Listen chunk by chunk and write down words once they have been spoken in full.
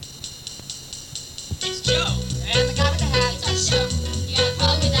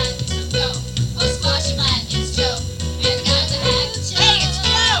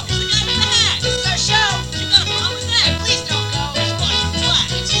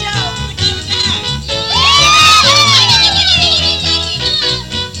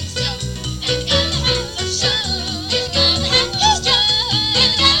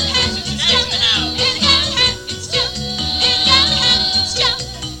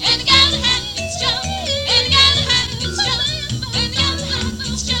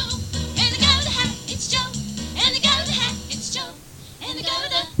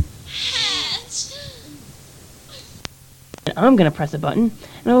I'm going to press a button,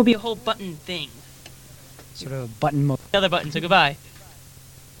 and it will be a whole button thing. Sort of button mode. Another button, so goodbye.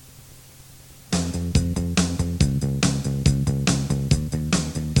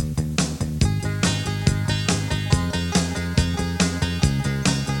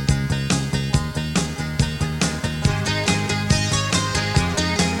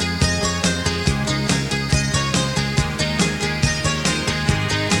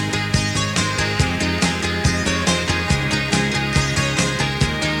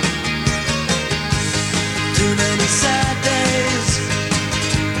 Too many sad days,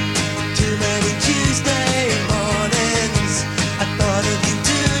 too many Tuesday mornings. I thought of you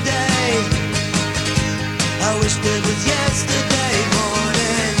today. I wished it was yesterday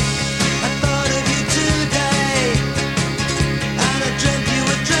morning. I thought of you today, and I dreamt you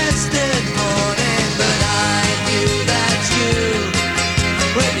were dressed in mourning. But I knew that you,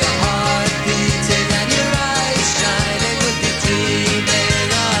 with your heart beating and your eyes shining, would be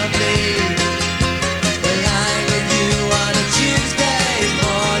dreaming of me. Lying with you on a Tuesday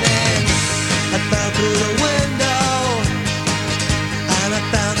morning. I fell through the window, and I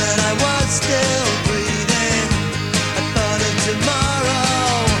found that I was still breathing. I thought of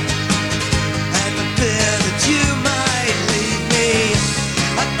tomorrow, and the fear that you might leave me.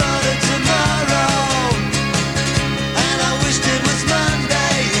 I thought of tomorrow, and I wished it was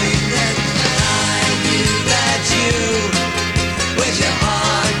Monday evening. And I knew that you, with your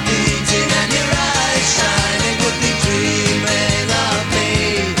heart beating and your eyes shining, would be dreaming of me.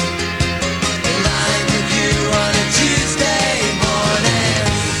 Lying with you on a Tuesday morning.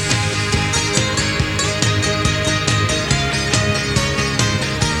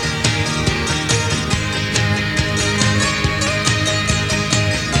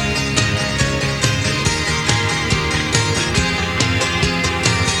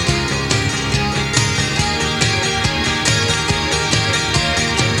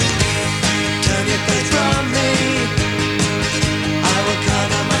 Turn your face from me, I will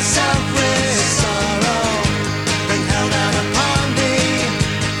cover myself with sorrow. Bring hell down upon me,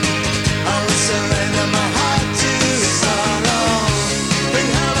 I will surrender my heart to sorrow. Bring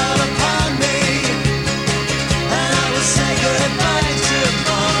hell down upon me, and I will say goodbye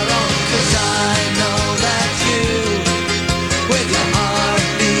tomorrow. 'Cause I know that you, with your heart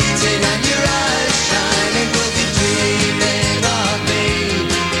beating and your eyes shining, will be dreaming of me.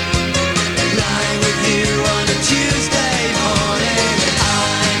 Lying with you on a Tuesday morning.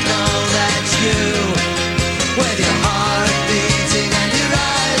 I know that you, with your heart beating and your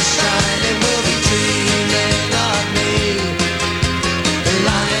eyes shining, will be dreaming of me.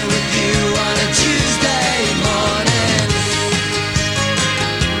 Lying with you on a Tuesday morning.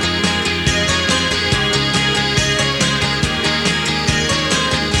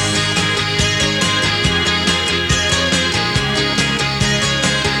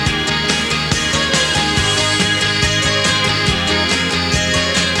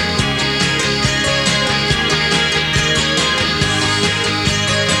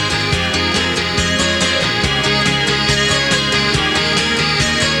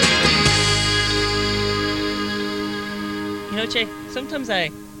 You know, Chay, sometimes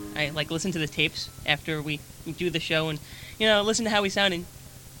I like listen to the tapes after we do the show and, listen to how we sound, and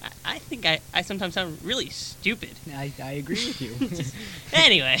I think I sometimes sound really stupid. I agree with you.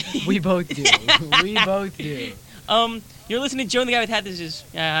 Anyway. We both do. We both do. You're listening to Joe and the Guy with Hat. This is,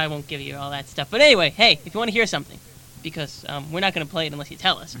 I won't give you all that stuff. But anyway, hey, if you want to hear something, because we're not going to play it unless you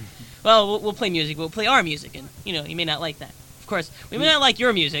tell us. Well, we'll play music. We'll play our music, and, you may not like that. Of course, we may not like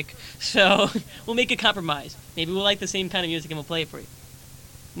your music, so we'll make a compromise. Maybe we'll like the same kind of music, and we'll play it for you.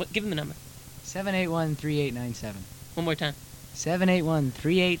 Give them the number. 781-3897. One more time.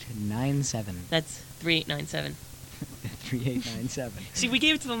 781-3897. That's 3897. 3897. See, we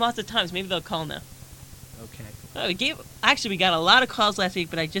gave it to them lots of times. Maybe they'll call now. Okay. Oh, we got a lot of calls last week,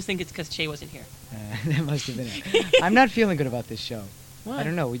 but I just think it's because Chay wasn't here. That must have been it. I'm not feeling good about this show. Why? I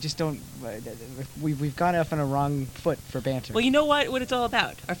don't know. We just don't. We've gone off on a wrong foot for banter. Well, you know what it's all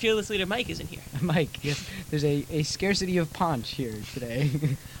about. Our fearless leader, Mike, isn't here. Mike, yes, there's a scarcity of paunch here today.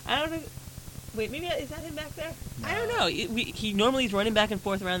 I don't know. Wait, maybe is that him back there? No. I don't know. He normally is running back and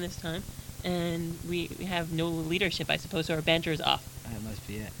forth around this time, and we have no leadership, I suppose, so our banter is off. That must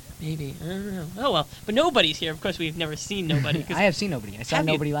be it. Maybe. I don't know. Oh, well. But nobody's here. Of course, we've never seen nobody. I have seen nobody. I saw Have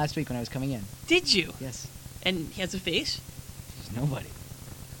you? nobody last week when I was coming in. Did you? Yes. And he has a face? There's nobody.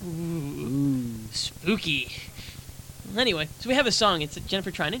 Ooh. Spooky. Well, anyway, so we have a song. It's Jennifer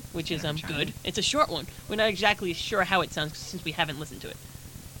Trinan, which is good. It's a short one. We're not exactly sure how it sounds since we haven't listened to it.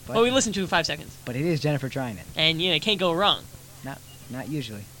 But, Well, we listened to it 5 seconds. But it is Jennifer Trinan. And, it can't go wrong. Not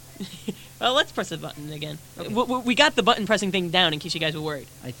usually. Well, let's press the button again. Okay. We got the button pressing thing down in case you guys were worried.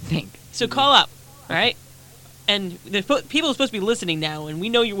 I think. So call up, all right? And the people are supposed to be listening now, and we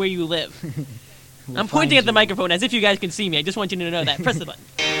know where you live. We'll I'm pointing at find the you. microphone as if you guys can see me. I just want you to know that. Press the button.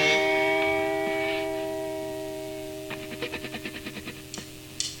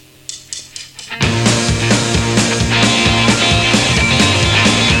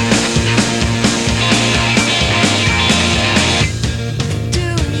 Do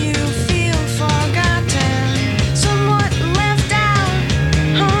you feel forgotten, somewhat left out,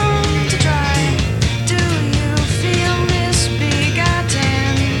 home to dry? Do you feel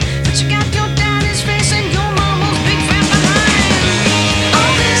misbegotten, but you got your daddy's face and your mama's big fat behind?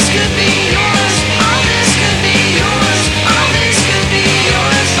 All this could be yours, all this could be yours, all this could be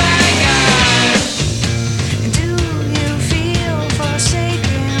yours by God. Do you feel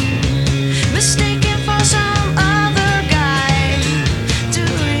forsaken, mistaken for some other guy? Do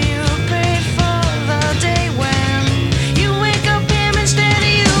you pray for the day when you wake up him instead of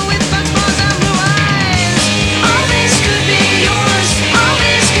you with bugs, balls, and blue eyes? All this could be yours, all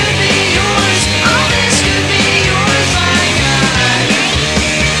this could be yours, all this could be yours by God.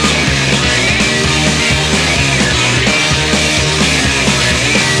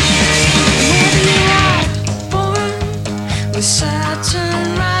 Whether you are born with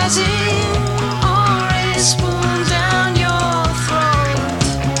Saturn rising or a spoon down your throat,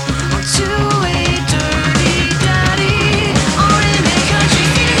 or to a dirty daddy, or in a country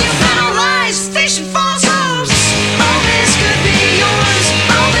feeding you battle lies, fishing false hopes. All this could be yours,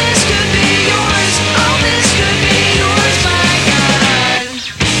 all this could be yours, all this could be yours by God.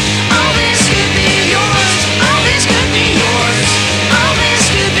 All this could be yours, all this could be yours, all this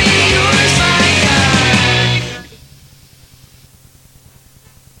could be yours by God.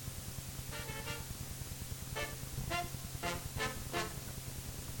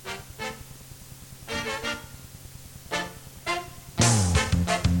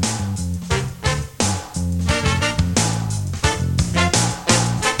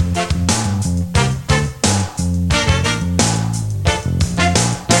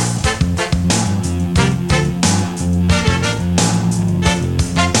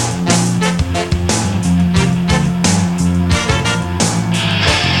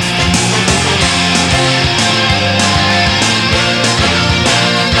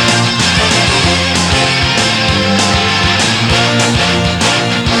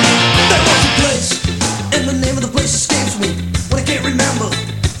 There was a place, and the name of the place escapes me. When I can't remember,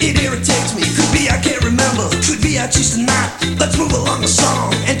 it irritates me. Could be I can't remember, could be I choose to not. Let's move along the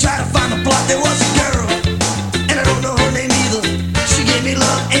song and try to find the plot. There was a girl, and I don't know her name either. She gave me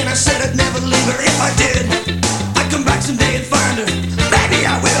love, and I said I'd never leave her. If I did, I'd come back someday and find her. Maybe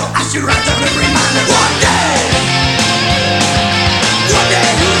I will, I should write down a reminder. One day,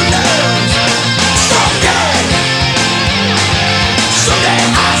 who knows? Someday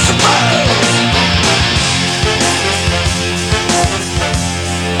I suppose.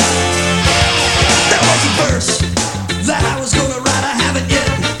 There was a verse that I was gonna write, I haven't yet.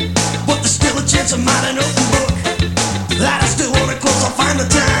 But there's still a chance of mine, an open book that I still wanna close, I'll find the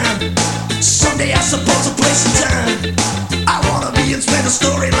time. Someday I suppose a place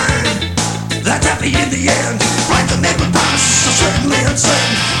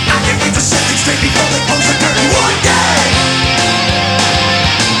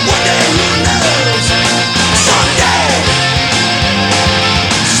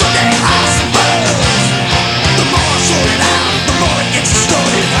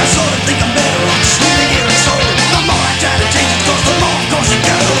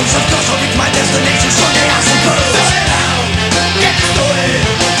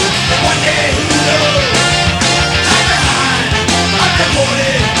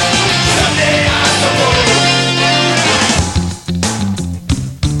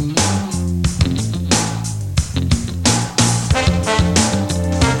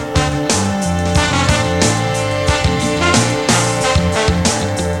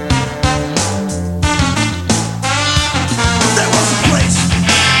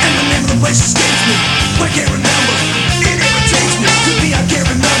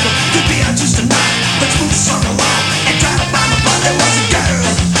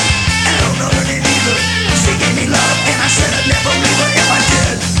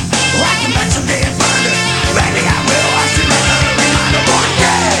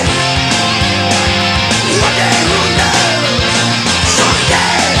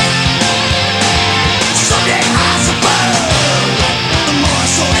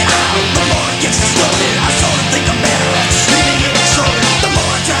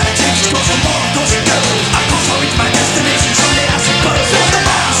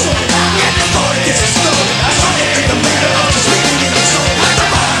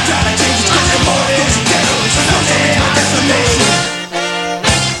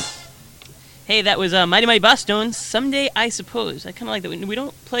Hey, that was Mighty Mighty Bosstones. Someday, I suppose. I kind of like that. We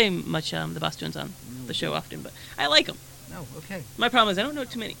don't play much the Bosstones on the show often, but I like them. Oh, okay. My problem is I don't know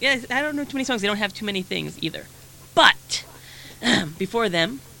too many. Yeah, I don't know too many songs. They don't have too many things either. But before they.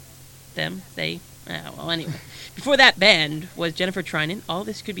 Well, anyway. Before that band was Jennifer Trinan. All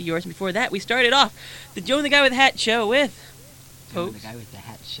This Could Be Yours. And before that, we started off the Joe and the Guy with the Hat show with Joe and the Guy with the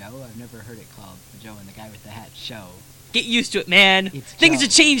Hat show? I've never heard it called the Joe and the Guy with the Hat show. Get used to it, man. It's Things Joe are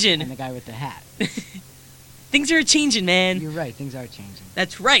changing. And the Guy with the Hat. Things are changing, man. You're right. Things are changing.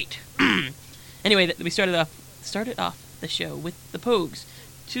 That's right. Anyway, we started off the show with the Pogues.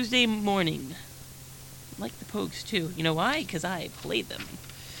 Tuesday morning. I like the Pogues, too. You know why? Because I played them.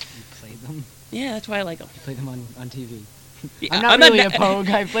 You played them? Yeah, that's why I like them. You played them on TV. Yeah, I'm not really a Pogue.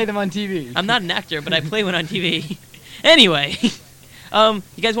 I play them on TV. I'm not an actor, but I play one on TV. Anyway, you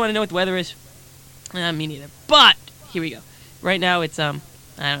guys want to know what the weather is? Me neither. But here we go. Right now it's I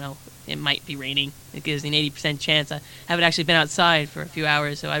don't know. It might be raining. It gives an 80% chance. I haven't actually been outside for a few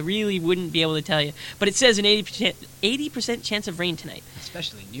hours, so I really wouldn't be able to tell you. But it says an 80% chance of rain tonight.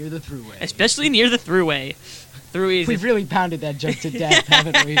 Especially near the thruway. Especially near the thruway. Thruway. We've really pounded that joke to death,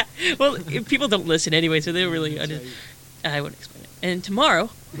 haven't we? Well, people don't listen anyway, so they don't really. I wouldn't explain it. And tomorrow,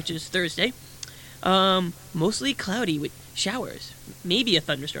 which is Thursday, mostly cloudy with showers, maybe a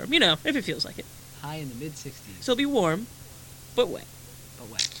thunderstorm. You know, if it feels like it. High in the mid-60s. So it'll be warm, but wet. But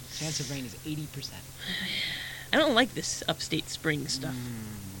wet. Chance of rain is 80%. I don't like this upstate spring stuff.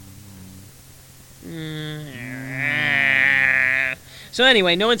 So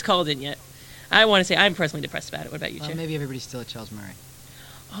anyway, no one's called in yet. I want to say I'm personally depressed about it. What about you, Chay? Maybe everybody's still at Charles Murray.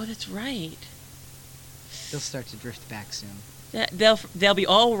 Oh, that's right. They'll start to drift back soon. Yeah, they'll be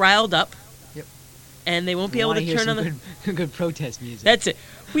all riled up. Yep. And they won't be able to turn on the good protest music. That's it.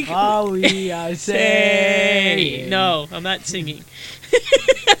 We say no. I'm not singing.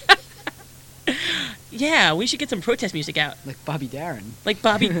 Yeah, we should get some protest music out. Like Bobby Darin. Like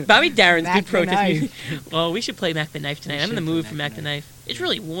Bobby Darin's Mack good the protest Knife. music. Well, we should play Mack the Knife tonight. I'm in the mood for Mack the Knife. It's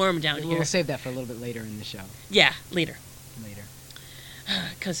really warm down here. We'll save that for a little bit later in the show. Yeah, later. Later.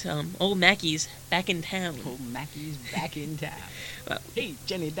 Because old Mackie's back in town. Old Mackie's back in town. Hey,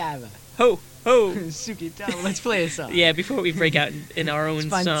 Jenny Diver. Ho, ho. Suki Tama, let's play a song. Yeah, before we break out in our own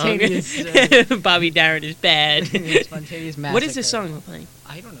song. Spontaneous, Bobby Darin is bad. Spontaneous massacre. What is this song we're playing?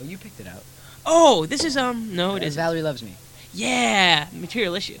 I don't know. You picked it out. Oh, this is, no, it isn't. Valerie Loves Me. Yeah,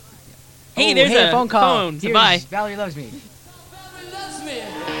 Material Issue. Hey, Hey, there's a phone call. So bye. Valerie Loves Me. Valerie loves me.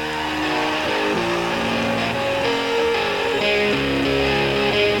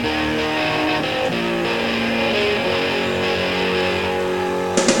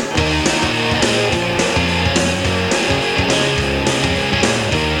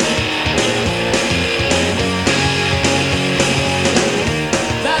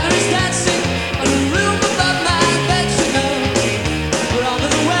 Valerie's dancing on the room above my bed, you know. We're under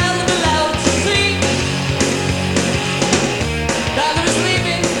the well and allowed to see.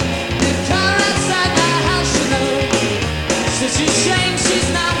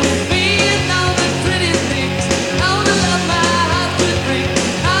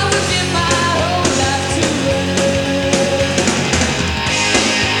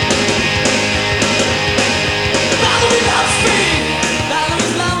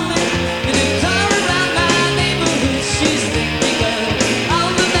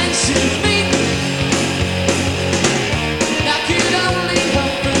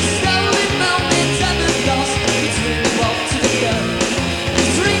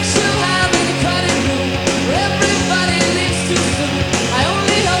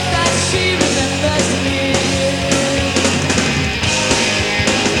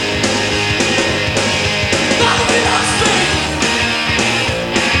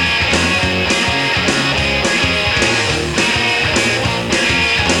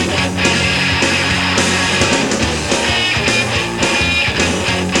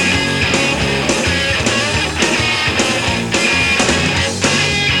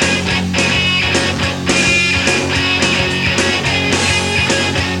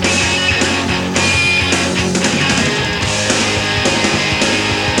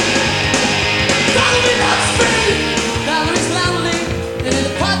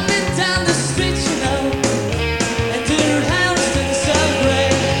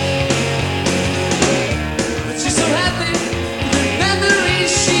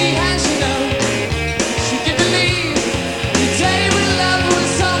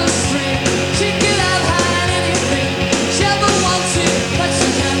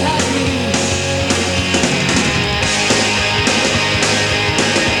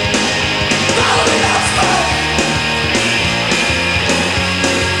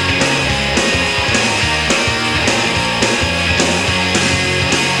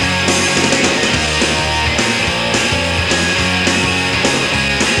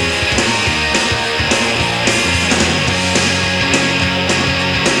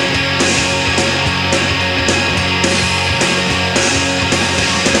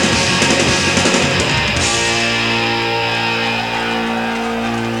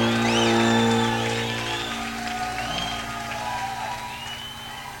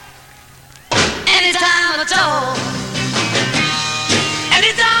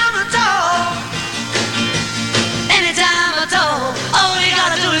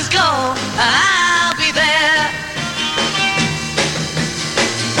 and I'll be there.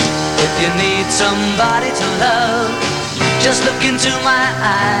 If you need somebody to love, just look into my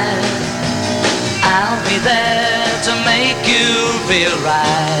eyes. I'll be there to make you feel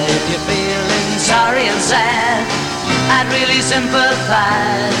right. If you're feeling sorry and sad, I'd really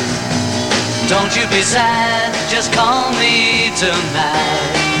sympathize. Don't you be sad, just call me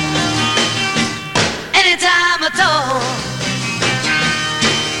tonight. Anytime at all,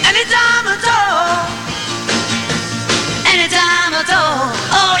 anytime at all, anytime at all.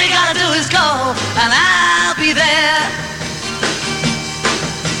 All you gotta do is call, and I'll be there.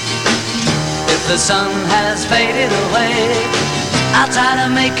 If the sun has faded away, I'll try to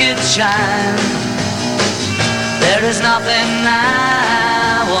make it shine. There is nothing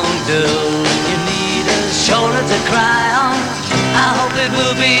I won't do. You need a shoulder to cry on, I hope it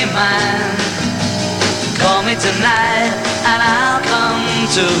will be mine. Call me tonight and I'll come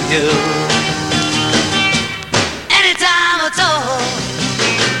to you. Anytime at all,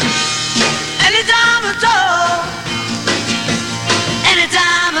 anytime at all,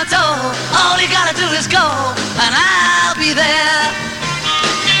 anytime at all. All you gotta do is go and I'll be there.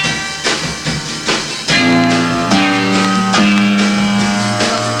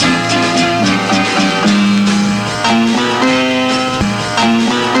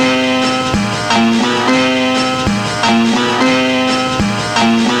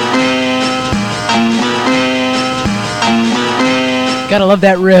 Gotta love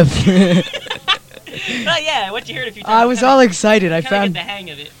that riff. Oh yeah, what you heard a few times. I was all excited. I Get found the hang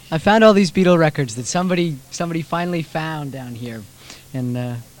of it. I found all these Beatle records that somebody finally found down here, and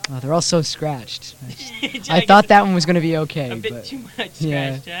they're all so scratched. I thought that one was gonna be okay, a bit but too much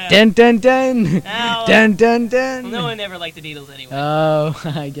yeah. scratched. Dun dun dun, Ow. dun dun dun. Well, no one ever liked the Beatles anyway. Oh,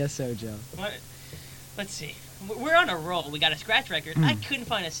 I guess so, Joe. What? Let's see. We're on a roll. We got a scratch record. I couldn't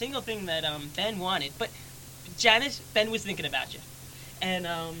find a single thing that Ben wanted, but Janis, Ben was thinking about you. And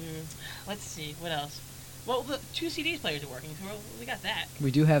let's see, what else? Well, the 2 CDs players are working, so we got that. We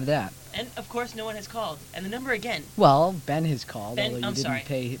do have that. And of course, no one has called. And the number again. Well, Ben has called, Ben, although I'm you sorry.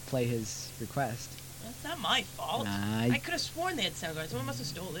 didn't play his request. That's not my fault. I could have sworn they had sound cards. Someone must have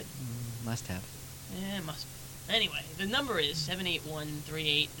stole it. Must have. Yeah, it must. Anyway, the number is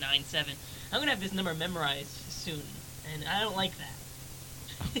 7813897. I'm gonna have this number memorized soon, and I don't like that.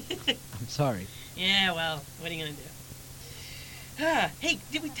 I'm sorry. Yeah, well, what are you gonna do? Hey,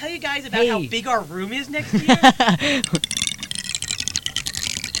 did we tell you guys about how big our room is next year?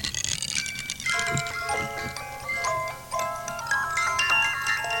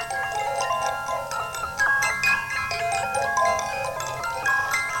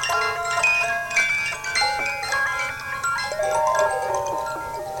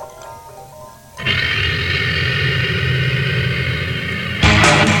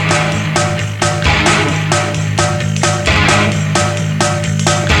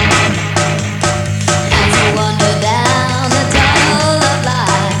 As you wander down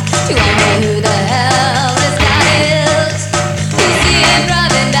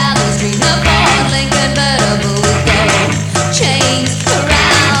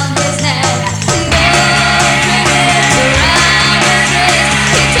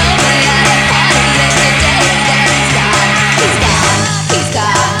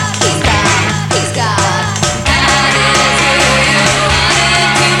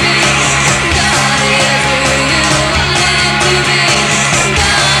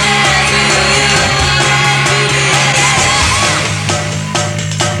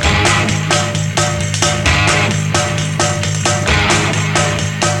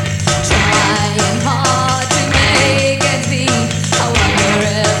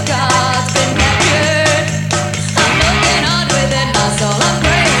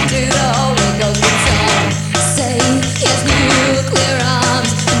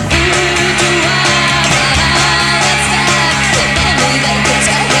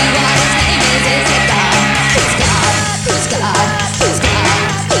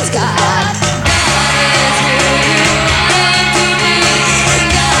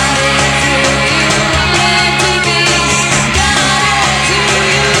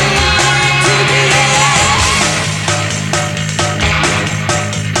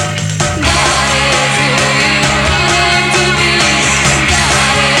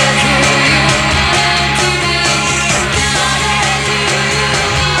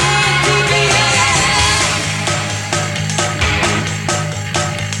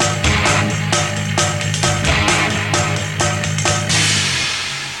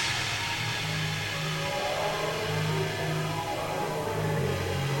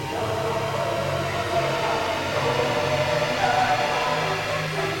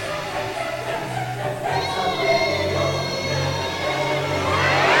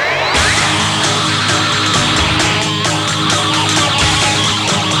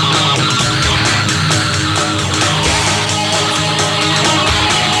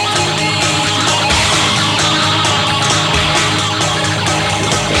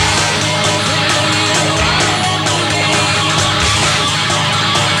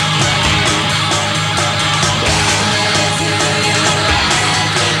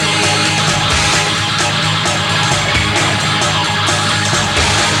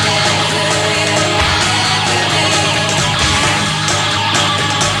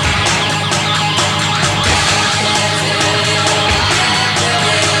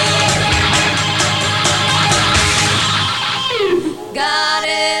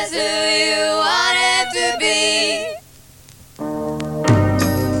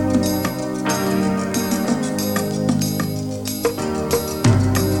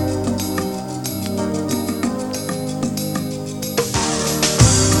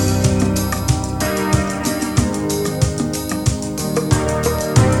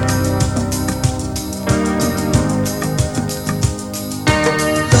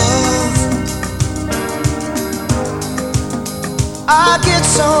I get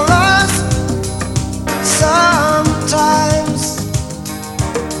so lost sometimes.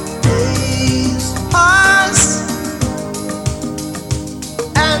 Days pass,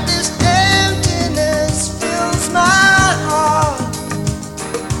 and this emptiness fills my heart.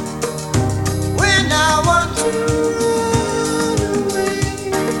 When I want to run away,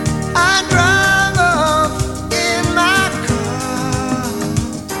 I drive off in my car.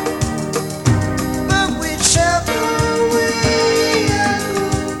 But whichever way I go,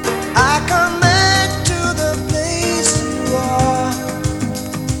 I come back to the place you are.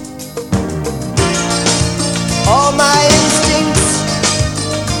 All my instincts,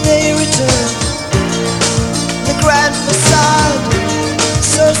 they return. The grand facade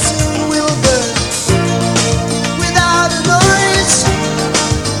so soon will burn. Without a noise,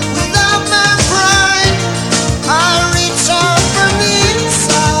 without my pride, I reach out from the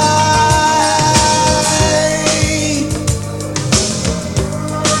inside.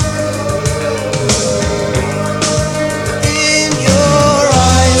 In your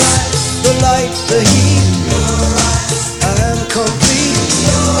eyes, the light, the heat, I am complete.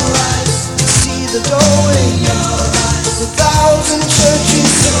 See the doorway, the thousand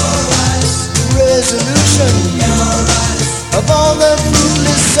churches, the resolution of all the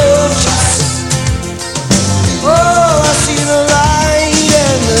fruitless searches. Oh, I see the light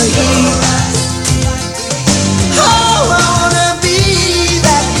and the heat. Oh, I wanna be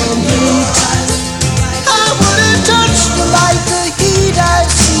that complete. I wanna touch the light, the heat I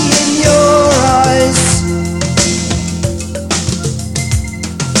see in your eyes.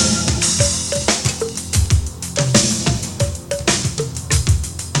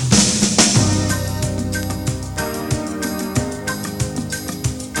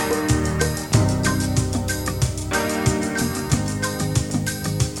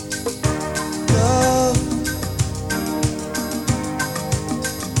 Love,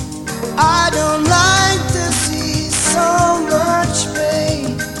 I don't like to see so much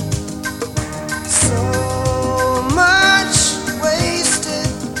pain, so much wasted,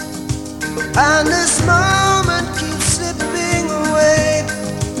 and this moment keeps slipping away.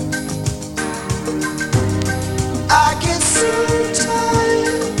 I get so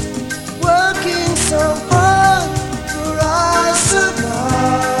tired working so hard for our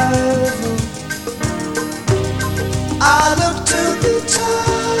survival. I look to the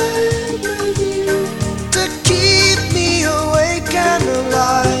time with you to keep me awake and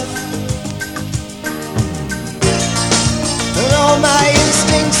alive. And all my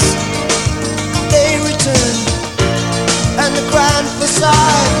instincts, they return.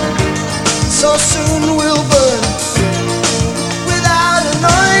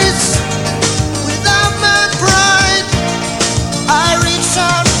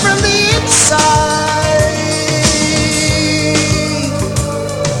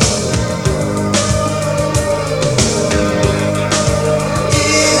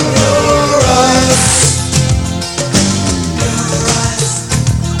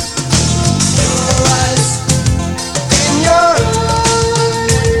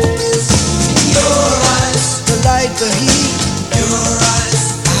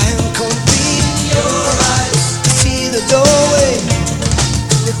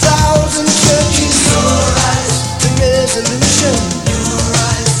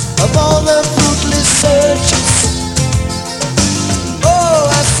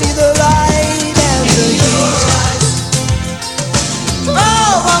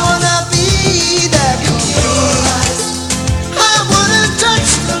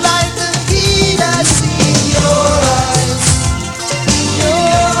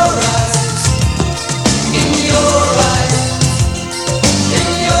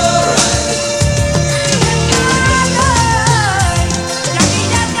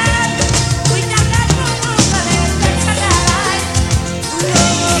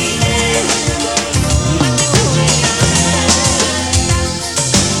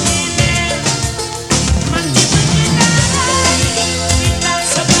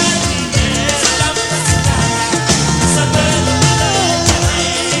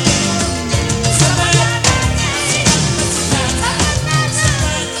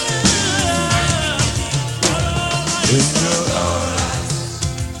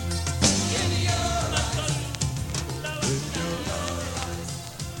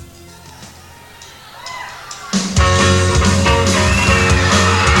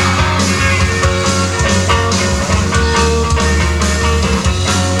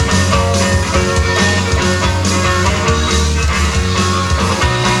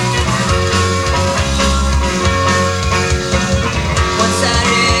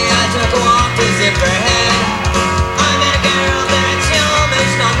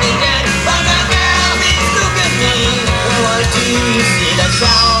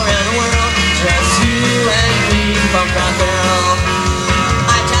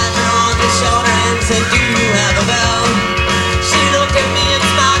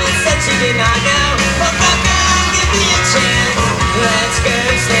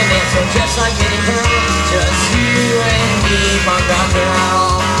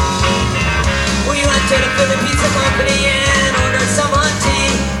 to the Philly Pizza Company and ordered some hot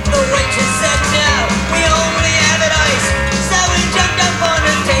tea. The waitress said no, we only have it ice. So we jumped up on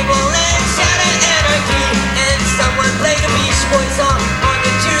the table and shouted anarchy. And someone played the Beach Boys song on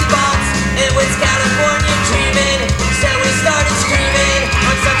the jukebox. It was California dreaming, so we started screaming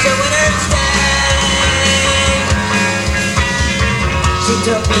on such a winter's day. She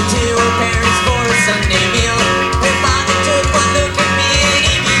took me to her parents for a Sunday meal. Her father took one look at me and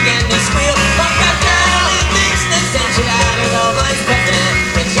he began to squeal. Punk rock girl, it makes no sense. You had the vice president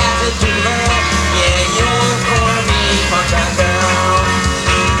and shouted to the world. Yeah, you're for me, punk rock girl.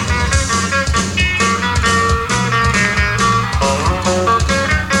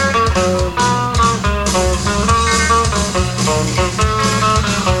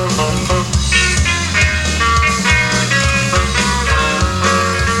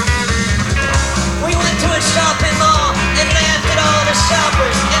 We went to a shopping mall and laughed at all the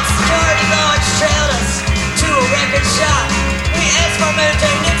shoppers. And security guards trailed us to a record shop. We asked for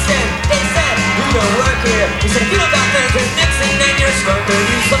Manager Nixon. They said, "You don't work here." We said, "If you don't got Manager Nixon, then your skirt could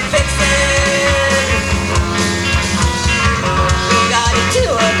use some fixing." We got into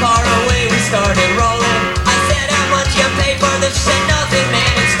a car away, we started rolling. I said, "How much you pay for this?" She said, "Nothing,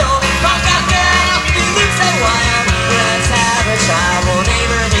 man, it's stolen." Punk rock girl, you look so wild. Let's have a child, we'll name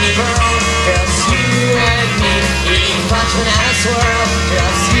her Minnie Pearl. Just you and me, eating punch without a swirl.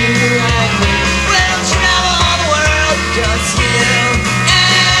 Just you and me, we'll travel all the world. Just you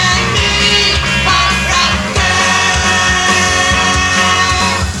and me, punk rock girl.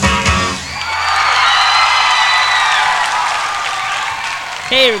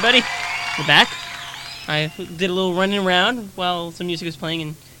 Hey everybody, we're back. I did a little running around while some music was playing,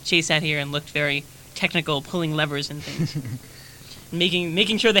 and Chay sat here and looked very technical, pulling levers and things,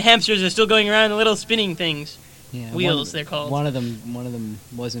 making sure the hamsters are still going around the little spinning things. Yeah, Wheels, they're called. One of them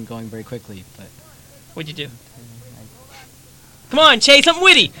wasn't going very quickly, but. What'd you do? Come on, Chay, something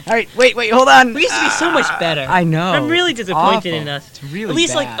witty. All right, wait, hold on. We used to be so much better. I know. I'm really disappointed Awful. in us. It's really At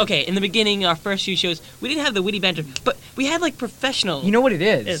least, bad. in the beginning, our first few shows, we didn't have the witty banter, but we had professional. You know what it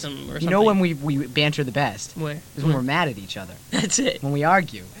is? Ism or You know when something. we banter the best? Where? Is when we're mad at each other. That's it. When we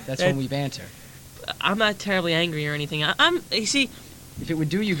argue, that's when we banter. I'm not terribly angry or anything. You see, If it would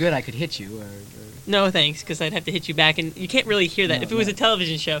do you good, I could hit you. Or no thanks, because I'd have to hit you back, and you can't really hear that. No, If it was no. a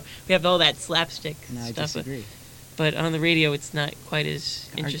television show, we have all that slapstick No, I stuff. disagree. But on the radio, it's not quite as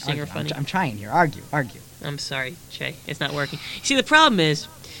interesting or funny. I'm trying here. Argue. I'm sorry, Chay. It's not working. See, the problem is,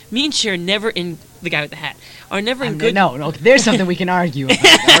 me and Chay are never in the guy with the hat. Are never in good. No. There's something we can argue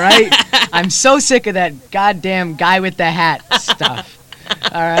about. All right. I'm so sick of that goddamn guy with the hat stuff.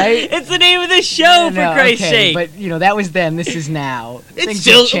 All right. It's the name of the show, No, for Christ's okay, sake. But that was then. This is now. It's Things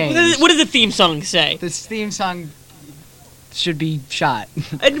still. have changed. What does the theme song say? This theme song should be shot.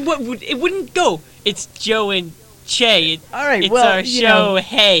 And it wouldn't go. It's Joe and Chay. All right. It's well, our show.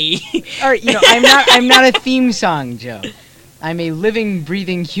 Hey. All right. I'm not a theme song, Joe. I'm a living,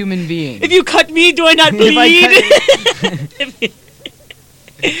 breathing human being. If you cut me, do I not bleed?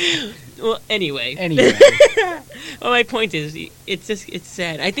 Well, anyway. Well, my point is, it's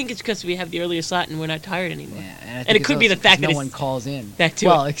sad. I think it's because we have the earlier slot and we're not tired anymore. Yeah, and it could be the fact that no one calls in. That too.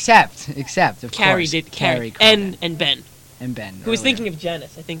 Well, except of Carrie course. did. Carrie called and Ben. And Ben. Who was earlier. thinking of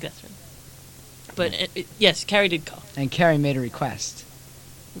Janis. I think that's right. But yes, Carrie did call. And Carrie made a request.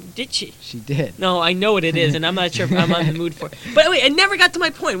 Did she? She did. No, I know what it is, and I'm not sure if I'm on the mood for it. But wait, I never got to my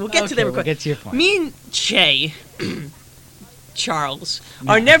point. We'll get to that. We'll get to your point. Me and Chay, Charles,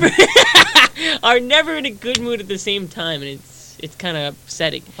 are never in a good mood at the same time, and it's kind of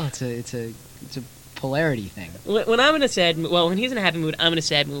upsetting. Oh, it's a polarity thing. When I'm in a sad mood, when he's in a happy mood, I'm in a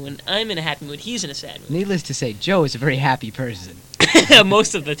sad mood. When I'm in a happy mood, he's in a sad mood. Needless to say, Joe is a very happy person.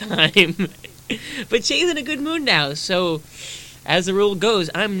 Most of the time. But Chay's in a good mood now, so as the rule goes,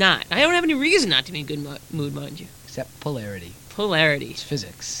 I'm not. I don't have any reason not to be in a good mood, mind you. Except polarity. Polarity. It's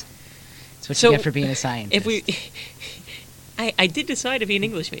physics. It's what So, you get for being a scientist. I did decide to be an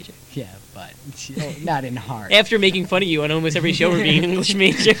English major. Yeah, but not in heart. After making fun of you on almost every show for being an English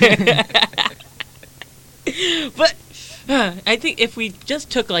major. But I think if we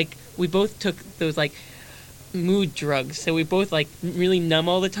just took we both took those mood drugs, so we both really numb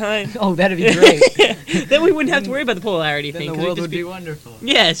all the time. Oh, that'd be great. Then we wouldn't have to worry about the polarity Then thing. the 'cause we'd world just would be wonderful.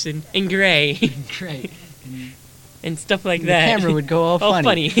 Yes, and gray. Great. And stuff like The that. camera would go all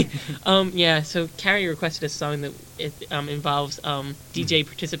funny. Yeah, so Carrie requested a song that involves DJ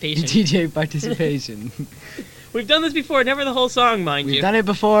participation. DJ participation. We've done this before, never the whole song, mind We've you. done it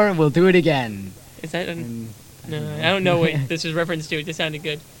before, we'll do it again. Is that And, no, I don't know what this is reference to. It just sounded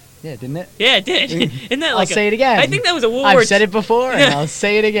good. Yeah, didn't it? Yeah, it did. Isn't that I'll like say it again. I think that was a World War I've said it before, and I'll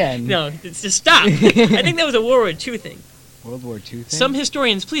say it again. No, it's just stop. I think that was a World War II thing. World War II thing? Some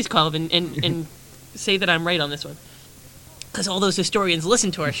historians, please call up and say that I'm right on this one. Because all those historians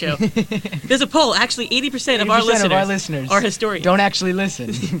listen to our show. There's a poll. Actually, 80% of our listeners are historians. Don't actually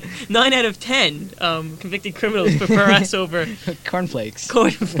listen. 9 out of 10 convicted criminals prefer us over Cornflakes.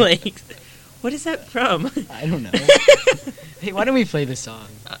 Cornflakes. What is that from? I don't know. Hey, why don't we play the song?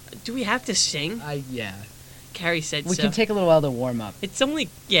 Do we have to sing? Yeah. Carrie said We so. can take a little while to warm up. It's only,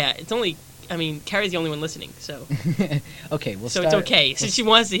 I mean, Carrie's the only one listening, so. Okay, we'll so start. So it's okay, since she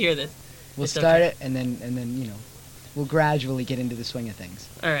wants to hear this. We'll start it, and then you know, we'll gradually get into the swing of things.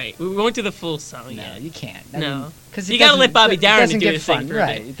 All right, we won't do the full song yet. No, you can't. No. Because you gotta let Bobby Darin do the fun, thing.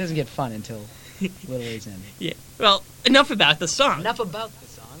 Right, it doesn't get fun until a little ways in. Yeah, well, enough about the song. Enough about the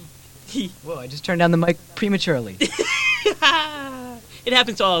song. Whoa, I just turned down the mic prematurely. It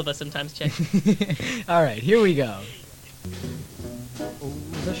happens to all of us sometimes, Chay. All right, here we go. Oh,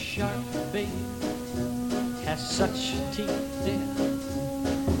 the shark babe has such teeth, dear,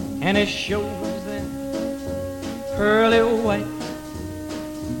 and it shows them pearly white.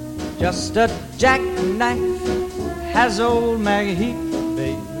 Just a jackknife has old Maggie Heath,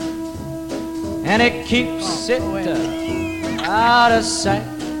 babe, and it keeps it out of sight.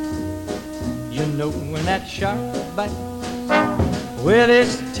 You know when that shark bites with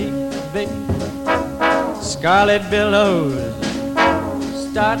his teeth, babe, scarlet billows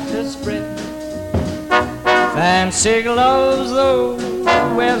start to spread. Fancy gloves, though,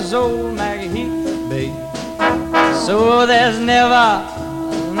 wears old Maggie Heath, babe, so there's never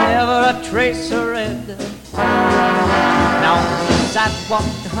a trace of red. Now on the sidewalk,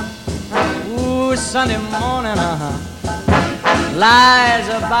 ooh, Sunday morning, lies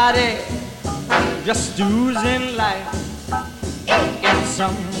a body just oozing life. And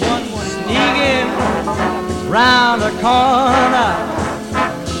someone sneaking round the corner.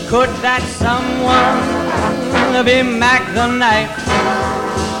 Could that someone be Mack the Knife?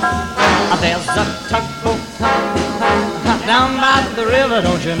 There's a tugboat down by the river,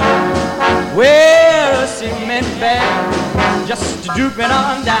 don't you know, where a cement bag just drooping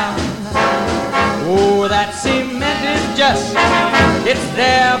on down. Oh, that cement is just, it's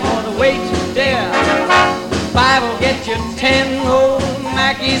there for the weight to dare. 5 will get you 10, old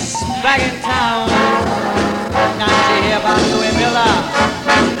Mackie's back in town. Now you hear about Louis Miller,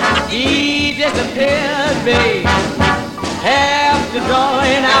 he disappeared, babe, after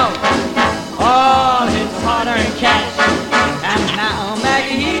drawing out all his hard-earned cash. And now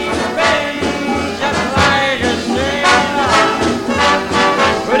Maggie he's been just like a sailor.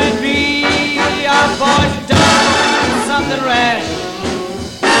 Could it be our boy's done something rash?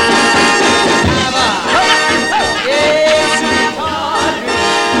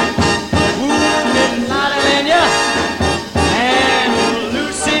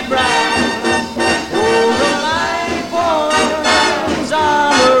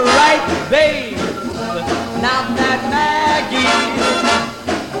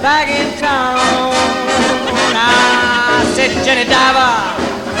 Back in town, I said, Jenny Diver,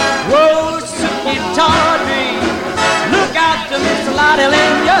 whoa, Suki Tawdry, look out to Miss Lottie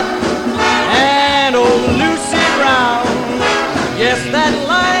Lanyard and old Lucy Brown. Yes, that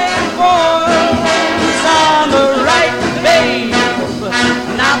line boy's on the right, babe,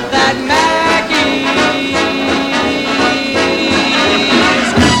 not that Maggie's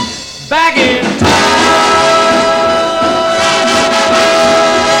back in town.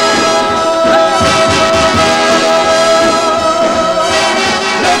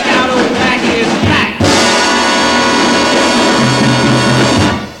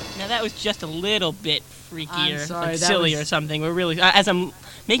 Just a little bit freakier, sorry, like silly or something. We're really, as I'm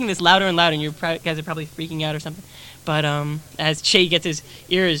making this louder and louder, and you guys are probably freaking out or something. But as Chay gets his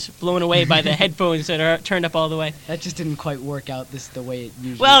ears blown away by the headphones that are turned up all the way. That just didn't quite work out the way it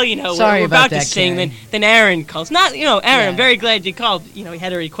usually. Well, you know, sorry we're about to that, sing. Carrie. Then Aaron calls. Not, you know, Aaron. Yeah. I'm very glad you called. You know, he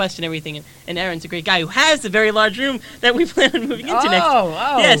had a request and everything, and Aaron's a great guy who has the very large room that we plan on moving into next.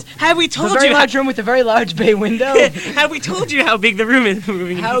 Oh. Yes. Have we told the very you? large room with a very large bay window. Have we told you how big the room is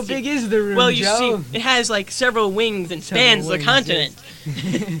moving into? How big is the room, Well, you Joe? see, it has like several wings and spans the continent.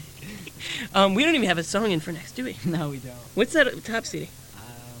 Yes. We don't even have a song in for next, do we? No, we don't. What's that top CD?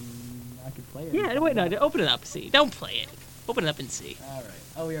 I could play it. Yeah, wait, no, open it up, see. Don't play it. Open it up and see. All right.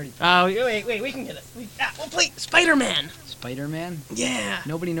 Oh, we already. Oh, wait, we can get it. We'll play Spider-Man. Spider-Man? Yeah.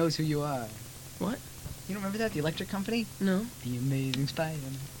 Nobody knows who you are. What? You don't remember that? The Electric Company? No. The Amazing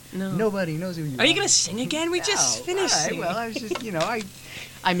Spider-Man. No. Nobody knows who you are. Are you gonna sing again? We just finished. All right, singing. well, I was just,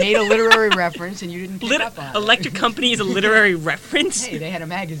 I made a literary reference and you didn't pick up on it. Electric Company is a literary reference. Hey, they had a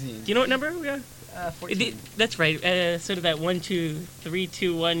magazine. Do you know what number we are? 14. That's right. Sort of that 1, 2, 3,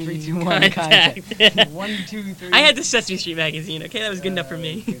 2, 1. 3, 2, 1 contact. 1, 2, 3. I had the Sesame Street magazine. Okay, that was good enough for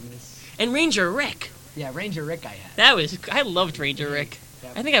me. Goodness. And Ranger Rick. Yeah, Ranger Rick I had. I loved Ranger Rick.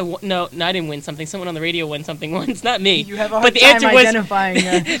 Yep. I think no, I didn't win something. Someone on the radio won something once, not me. You have a hard but the time answer was identifying.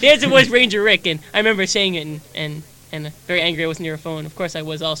 the answer was Ranger Rick, and I remember saying it and very angry I was near a phone. Of course, I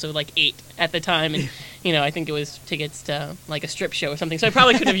was also like 8 at the time, and I think it was tickets to like a strip show or something. So I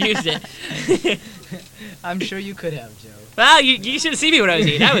probably could have used it. I'm sure you could have, Joe. Well, you should have seen me when I was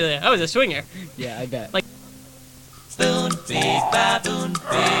 8. I was a swinger. Yeah, I bet. Like. Baboon, big baboon,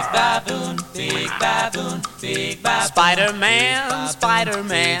 big baboon, big baboon, big baboon. Spider-Man,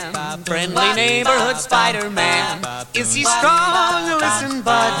 Spider-Man, friendly neighborhood Spider-Man. Is he strong? Listen,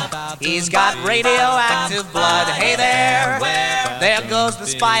 bud, he's got radioactive blood. Hey there goes the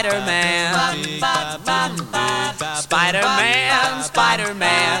Spider-Man. Spider-Man,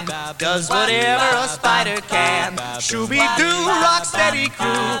 Spider-Man, does whatever a spider can. Shooby-Doo, rock-steady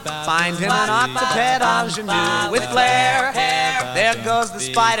crew, find him an octoped ingenue with flair. There goes the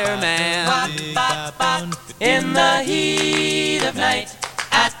Spider-Man. In the heat of night,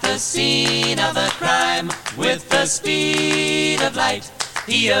 at the scene of the crime, with the speed of light,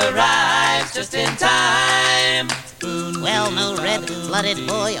 he arrives just in time. Well, no red-blooded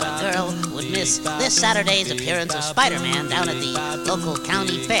boy or girl would miss this Saturday's appearance of Spider-Man down at the local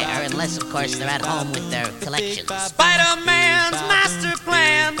county fair, unless, of course, they're at home with their collections. Spider-Man's master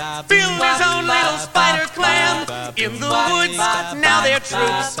plan, build his own little spider clan. In the woods, now they're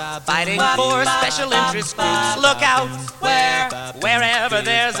troops, fighting for special interest groups. Look out, wherever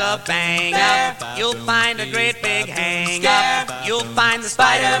there's a bang-up, you'll find a great big hang-up. You'll find the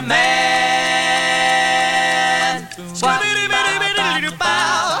Spider-Man.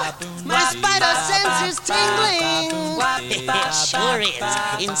 My spider sense is tingling. It sure is.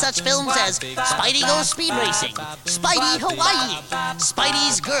 In such films as Spidey Goes Speed Racing, Spidey Hawaii,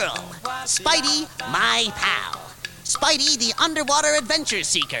 Spidey's Girl, Spidey My Pal, Spidey the Underwater Adventure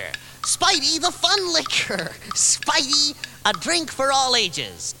Seeker, Spidey the Fun Licker, Spidey a Drink for All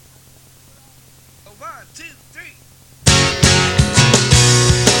Ages. 1, 2, 3.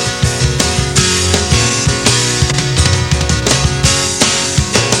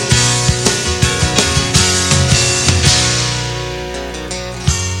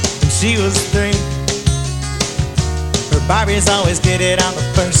 She was 3. Her Barbies always get it on the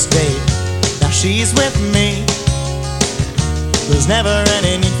first date. Now she's with me. There's never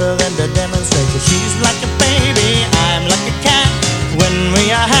any need for them to demonstrate that she's like a baby, I'm like a cat. When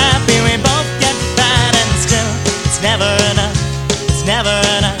we are happy, we both get fat, and still, it's never enough. It's never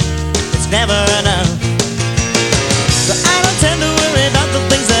enough. It's never enough. So I don't tend to worry about the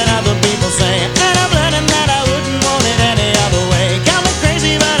things that other people say, and I'm learning that I wouldn't want it any other way. Got me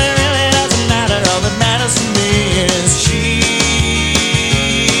crazy, but it really doesn't matter. All that matters to me is she.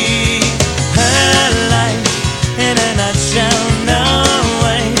 Her life in a nutshell. No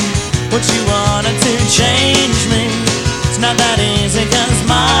way would you wanted to change me. It's not that easy, 'cause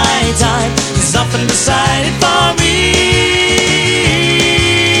my time is often decided for me.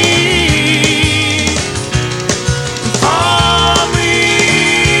 For me.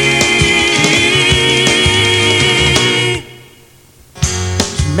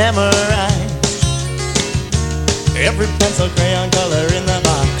 Memorized every pencil crayon color in the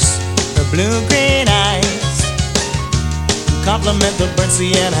box. Her blue-green eyes compliment the burnt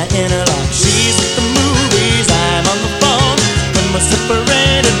sienna interlock. She's at the movies, I'm on the phone. When we're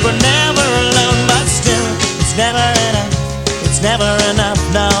separated, we're never alone. But still, it's never enough. It's never enough.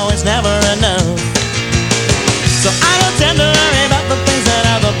 No, it's never enough. So I don't tend to worry about the things that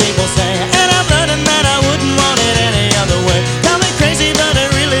other people say, and I'm learning that I wouldn't want it any other way. Tell me crazy, but it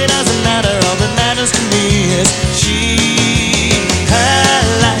really doesn't matter. All that matters to me is she. Her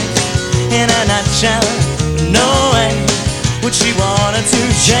life in a nutshell. No way would she wanted to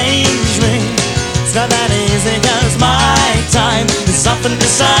change me. It's not that easy, 'cause my time is often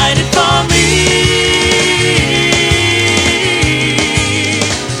decided for me.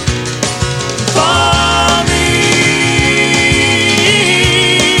 For me.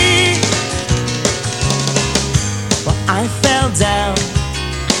 Well, I fell down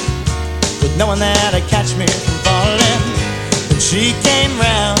with no one there to catch me from falling. When she came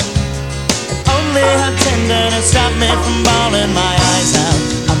round, only her tenderness stopped me from bawling my eyes out.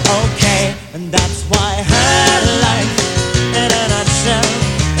 I'm okay, and that's why her life in a nutshell.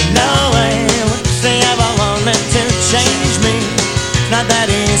 No way would she ever wanted to change me. not that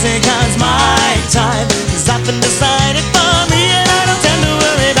easy, cause my time is often decided for me, and I don't tend to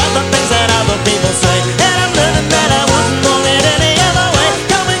worry about the things that other people say. And I'm learning that I wouldn't want it any other way.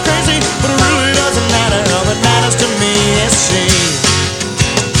 Call me crazy, but it really doesn't matter. All that matters to me is she.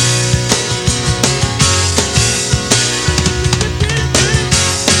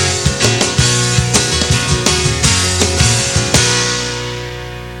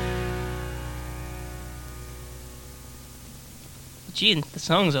 Gee, the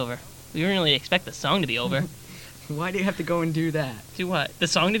song's over. We didn't really expect the song to be over. Why do you have to go and do that? Do what? The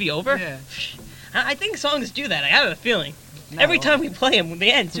song to be over? Yeah. I think songs do that. I have a feeling. No. Every time we play them,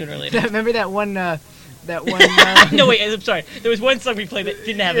 they end sooner or later. Remember that one? That one. No, wait. I'm sorry. There was one song we played that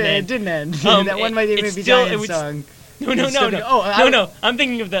didn't have an Yeah, end. it didn't end. Um, that one it- might even it's be still- Giant it was- song. No. Oh, no. I'm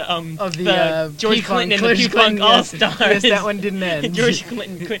thinking of the George P-Funk, Clinton and George the P-Funk Clinton, All yes. Stars. Yes, that one didn't end. George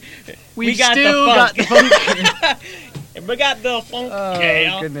Clinton. We've got still the got funk. the funk. We got the funk. Oh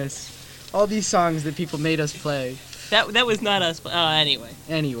Yeah. goodness! All these songs that people made us play. That was not us. Anyway.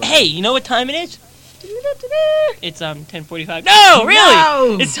 Anyway. Hey, you know what time it is? It's 10:45. No, really.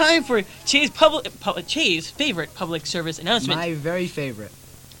 No! It's time for Chay's Chay's favorite public service announcement. My very favorite.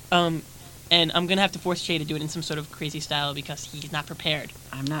 And I'm gonna have to force Chay to do it in some sort of crazy style because he's not prepared.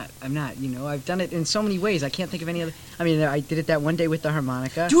 I'm not. You know, I've done it in so many ways. I can't think of any other. I mean, I did it that one day with the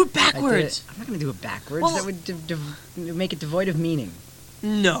harmonica. Do it I did backwards. I'm not gonna do it backwards. Well- That would make it devoid of meaning.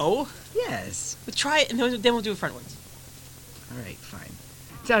 No. Yes. But try it, and then we'll do it frontwards. All right, fine.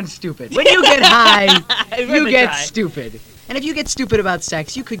 Sounds stupid. When you get high, It's you worth a get try. stupid. And if you get stupid about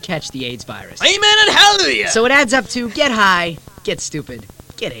sex, you could catch the AIDS virus. Amen and hallelujah. So it adds up to get high, get stupid,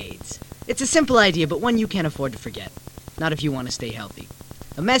 get AIDS. It's a simple idea, but one you can't afford to forget. Not if you want to stay healthy.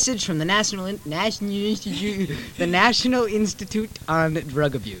 A message from the National Institute on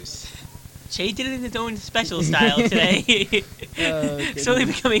Drug Abuse. Chay did it in his own special style today. Slowly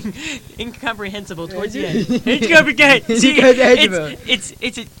becoming incomprehensible towards the end. Incomprehensible. See, Incomprehensible. it's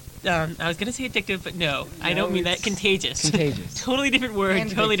I was gonna say addictive, but no, I don't mean that. it's Contagious. contagious. Totally different word, And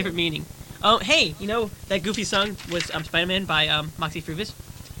totally addictive. different meaning. Oh, hey, you know that goofy song was Spider-Man by Moxie Fruvis,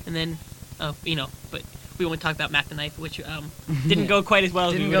 and then but we won't talk about Mack the Knife, which didn't go quite as well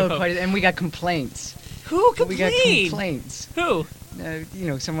as we Didn't would have go hoped. quite, and we got complaints. Who We got complained? complaints. Who?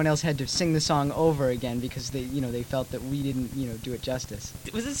 Someone else had to sing the song over again because they felt that we didn't, do it justice.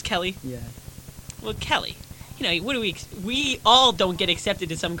 Was this Kelly? Yeah. Well, Kelly, what do we all don't get accepted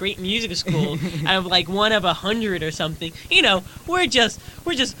to some great music school out of like one of 100 or something. We're just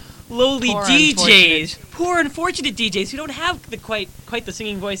lowly Poor, DJs, poor unfortunate DJs who don't have quite the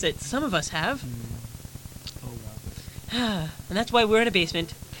singing voice that some of us have. Oh well. And that's why we're in a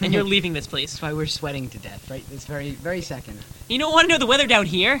basement and you're leaving this place. That's why we're sweating to death, right? This very, very second. You don't want to know the weather down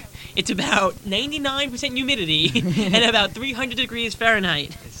here? It's about 99% humidity and about 300 degrees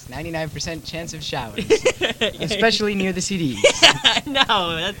Fahrenheit. It's 99% chance of showers, especially near the CDs.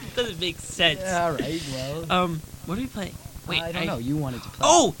 No, that doesn't make sense. All right, well. What are we playing? Wait, I don't know. You wanted to play.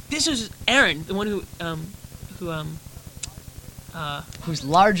 Oh, this is Aaron, the one who Whose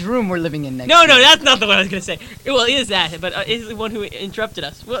large room we're living in next No, door. that's not the one I was gonna say. Well, it is that, but is the one who interrupted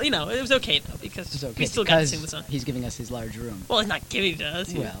us. Well, it was okay though because It's okay, we still got to because sing the song. he's giving us his large room. Well, he's not giving it to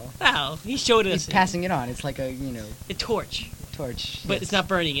us. Well. He showed us He's passing it on. It's like a, a torch, torch. but yes. it's not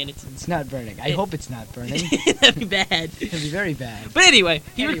burning, and It's not burning. I it- hope it's not burning. that'd be bad. It'd be very bad. But anyway,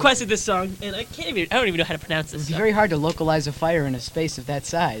 he Anyway. requested this song, and I don't even know how to pronounce this. It'd be very hard to localize a fire in a space of that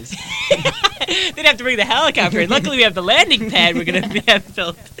size. They'd have to bring the helicopter in. Luckily, we have the landing pad we're gonna have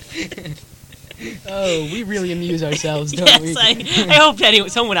built. Oh, we really amuse ourselves, don't Yes, we? I hope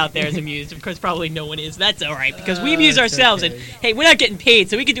someone out there is amused. Of course, probably no one is. That's all right because we amuse it's ourselves, okay. and hey, we're not getting paid,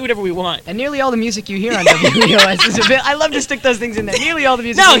 so we can do whatever we want. And nearly all the music you hear on WEOS is available. I love to stick those things in there. Nearly all the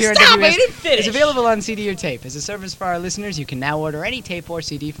music No, you hear stop! on I WEOS didn't finish. is available on CD or tape. As a service for our listeners, you can now order any tape or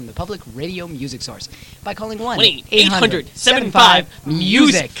CD from the public radio music source by calling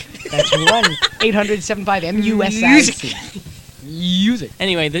 1-800-75-MUSIC. That's 1-800-75-MUSIC. Music.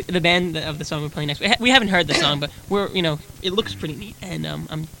 Anyway, the band of the song we're playing next, we haven't heard the song, but it looks pretty neat, and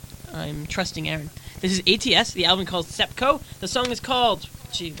I'm trusting Aaron. This is ATS. The album called Sepco. The song is called,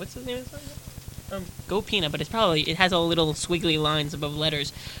 what's the name of the song? Go Pina, but it has all little squiggly lines above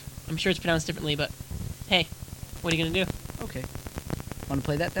letters. I'm sure it's pronounced differently, but hey, what are you gonna do? Okay. Want to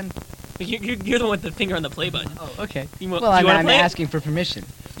play that then? You're the one with the finger on the play button. Oh, okay. Do you Well, wanna I'm play it? asking for permission.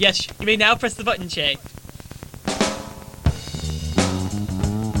 Yes, you may now press the button, Chay.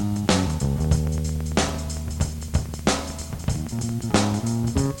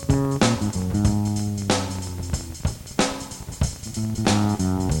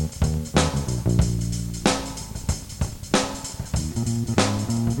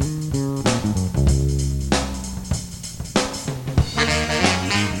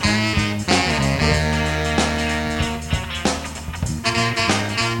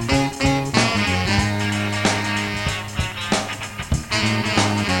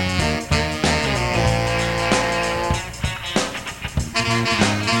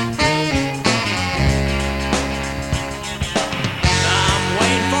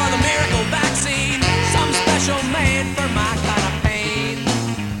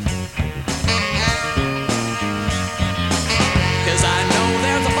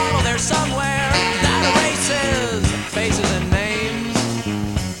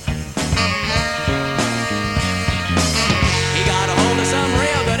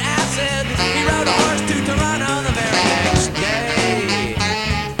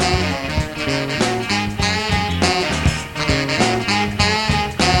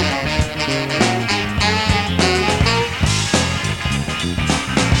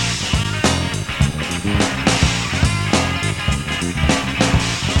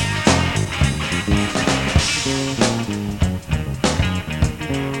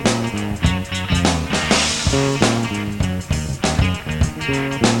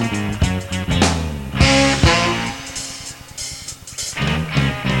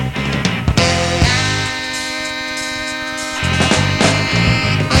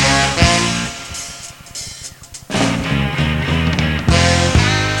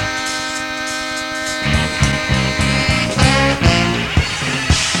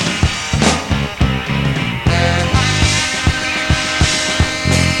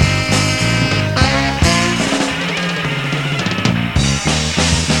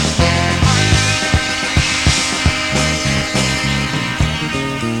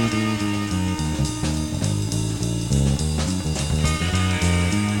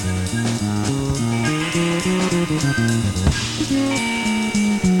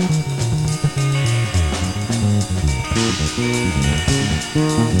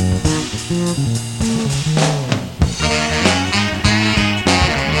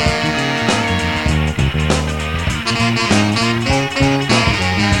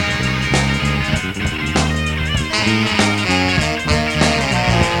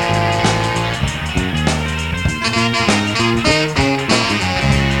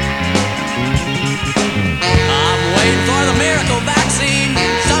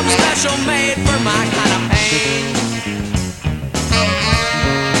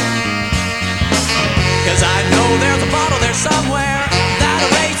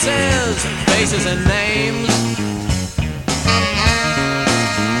 faces and names.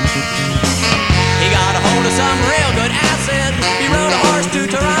 He got a hold of some real good acid. He rode a horse to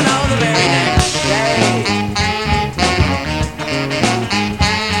Toronto the very next day.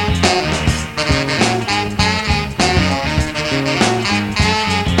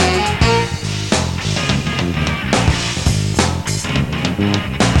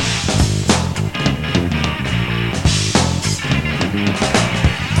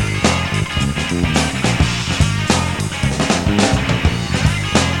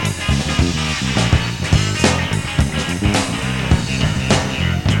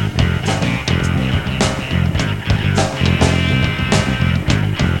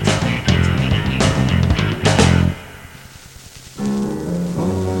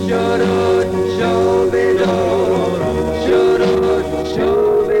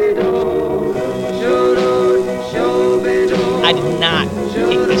 I did not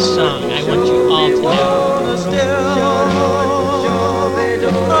pick this song. I want you all to know.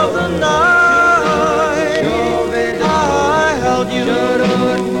 Of the night, I held you,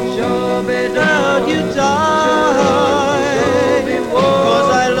 held you tight, 'cause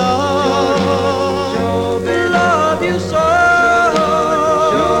I love you so.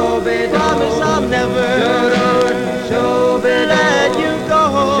 Promise I'll never let you go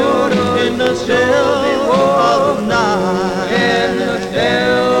in the still of the night. In the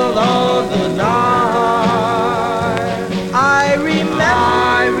still of the night, I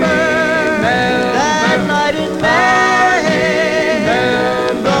remember that night in May.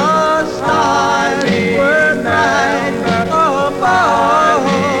 The stars were bright above.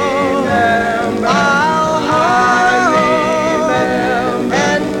 I'll hope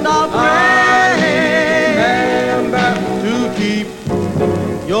and I'll pray to keep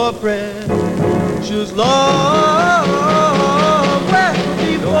your precious love where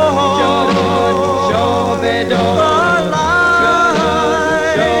before the light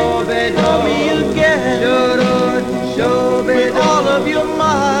for me again with all of your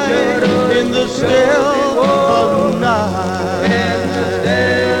might in the still of the night. In the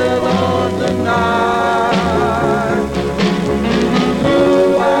still of the night.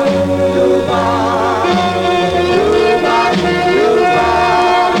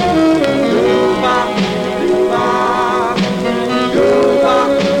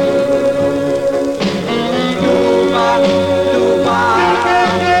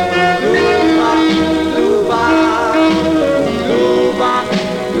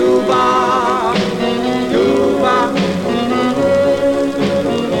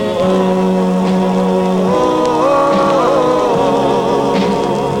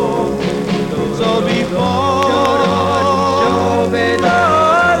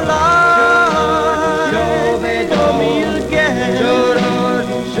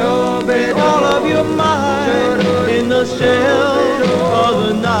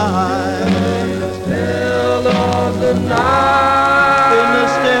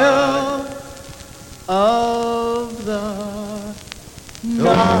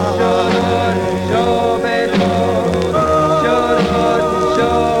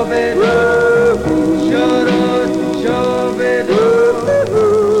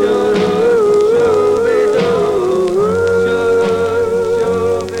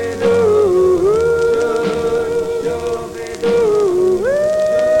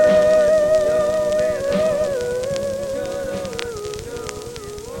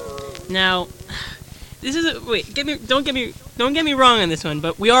 wait, don't get me wrong on this one,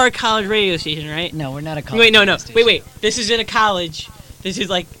 but we are a college radio station, right? No, we're not a college. Wait, no. radio station. Wait. This is in a college. This is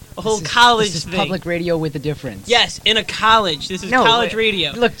like a whole college This is thing. public radio with a difference. Yes, in a college. This is No, college wait,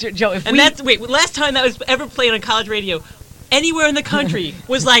 radio. Look, Joe, if And last time that was ever played on college radio anywhere in the country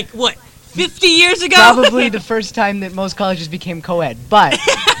was like, what, 50 years ago? probably the first time that most colleges became co-ed, but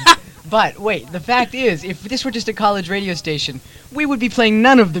wait, the fact is, if this were just a college radio station, we would be playing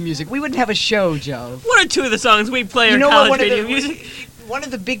none of the music. We wouldn't have a show, Joe. One or two of the songs we play You are know what, college one of radio the- music. One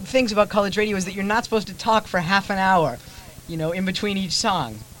of the big things about college radio is that you're not supposed to talk for half an hour, in between each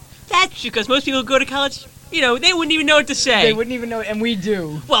song. That's because most people who go to college, they wouldn't even know what to say. They wouldn't even know, and we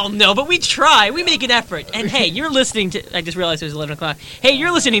do. Well, no, but we try. We make an effort. And hey, you're listening to... I just realized it was 11 o'clock. Hey,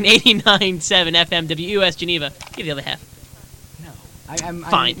 you're listening to 89.7 FM WUS Geneva. Give the other half. No, I'm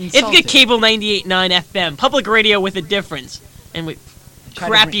Fine. I'm If you insulted. get cable 98.9 FM, public radio with a difference. And with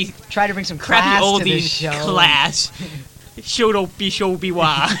Try to bring some crappy class to oldies this show. class. Show be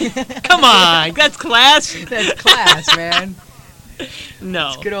wah. Come on, that's class. That's class, man. No.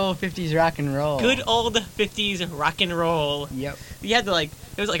 It's good old 50s rock and roll. Good old 50s rock and roll. Yep. You had to it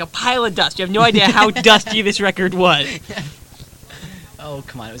was like a pile of dust. You have no idea how dusty this record was. Oh,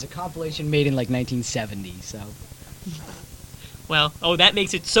 come on. It was a compilation made in 1970, so. Well, that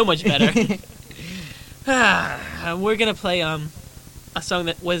makes it so much better. We're gonna play a song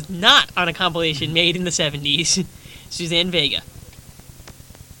that was not on a compilation made in the 70s. Suzanne Vega.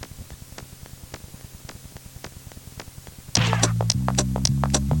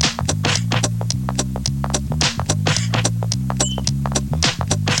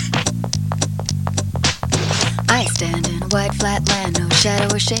 I stand in a white flat land, no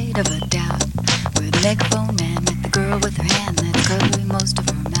shadow or shade of a doubt, where the megaphone man met the girl with her hand that's covering most of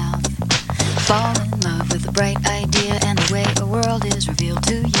her mouth. Fall in love with a bright idea and the way a world is revealed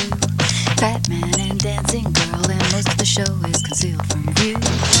to you. Fat man and dancing girl, and most of the show is concealed from view.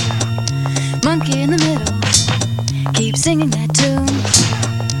 Monkey in the middle, keep singing that tune.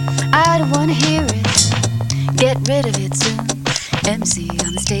 I don't wanna hear it, get rid of it soon. MC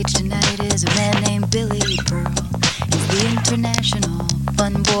on the stage tonight is a man named Billy Pearl. He's the international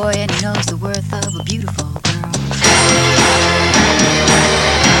fun boy, and he knows the worth of a beautiful girl.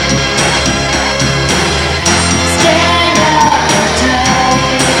 Stand up,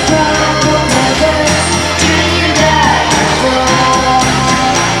 take from never dream that fall.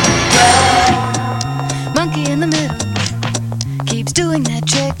 Monkey in the middle keeps doing that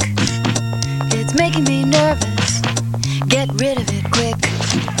trick. It's making me nervous. Get rid of it quick.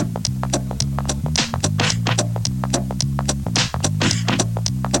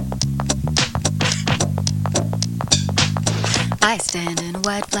 I stand in a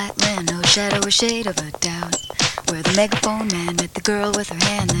white flat land, no shadow or shade of a doubt, where the megaphone man met the girl with her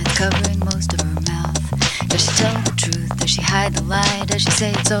hand that's covering most of her mouth. Does she tell the truth? Does she hide the lie? Does she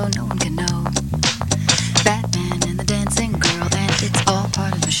say it so no one can know? Batman and the dancing girl, and it's all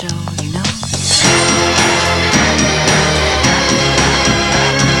part of the show, you know.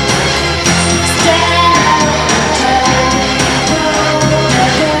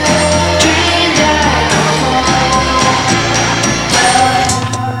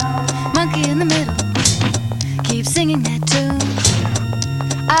 Monkey in the middle, keep singing that tune.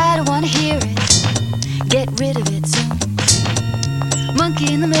 I don't wanna hear it, get rid of it soon.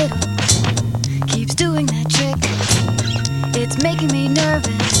 Monkey in the middle, keeps doing that trick. It's making me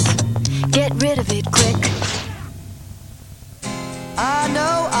nervous, get rid of it quick. I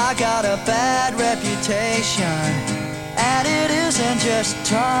know I got a bad reputation, and it isn't just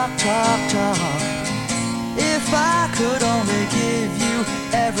talk. If I could only give you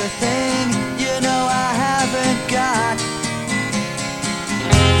everything, I haven't got.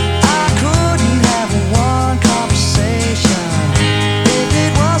 I couldn't have one conversation if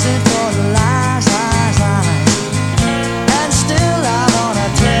it wasn't for the lies. And still I wanna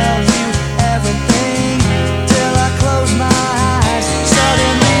tell you everything till I close my eyes.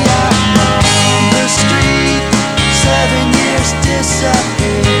 Suddenly I'm on the street, 7 years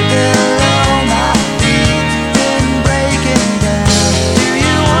disappeared below my feet, been breaking down.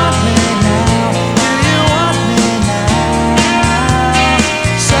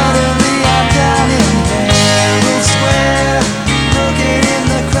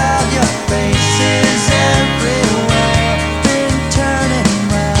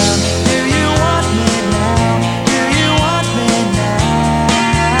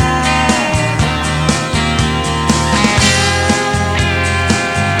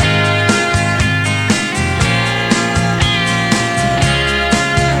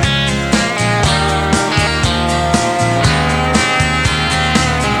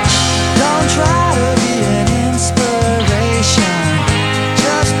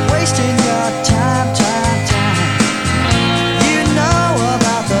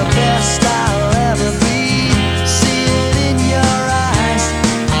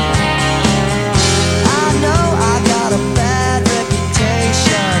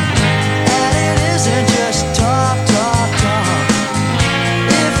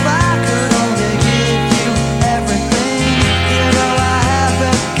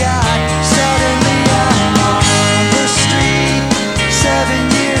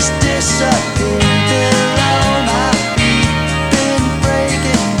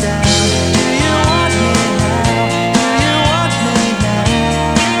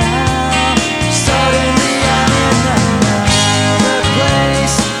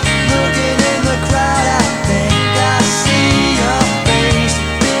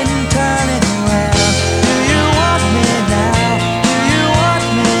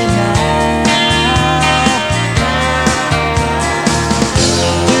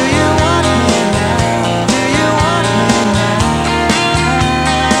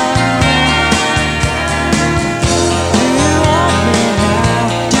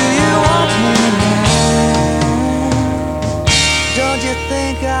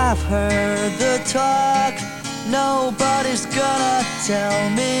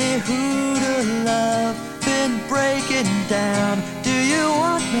 me who to love, been breaking down. Do you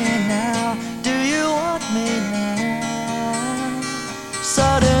want me now? Do you want me now?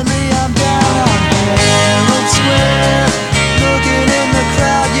 Suddenly I'm down on Herald Square, looking in the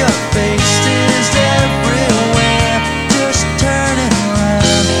crowd, your face is everywhere. Just turning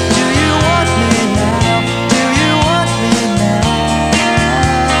around. Do you want me now? Do you want me now?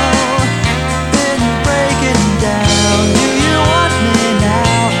 Been breaking down. Do you want me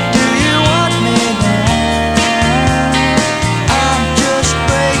now? Do you want me now? I'm just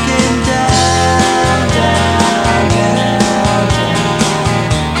breaking down, down, down, down.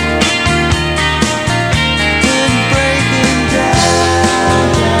 Been breaking down,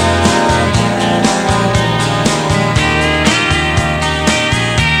 down, down.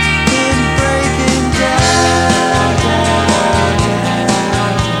 Been breaking down, down, down.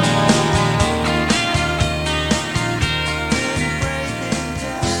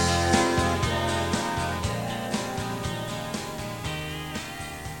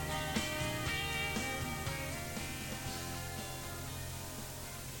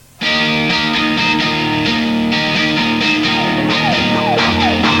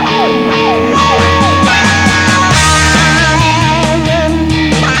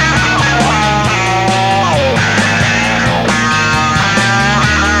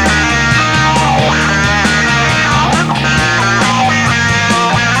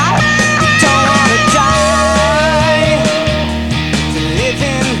 Been breaking Don't wanna die. The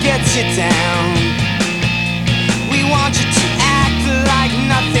living gets you down. We want you to act like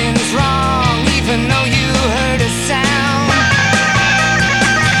nothing's wrong, even though you heard a sound.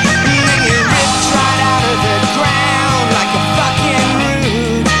 And then you're ripped right out of the ground like a fucking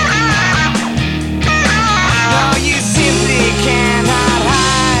root. No, you simply cannot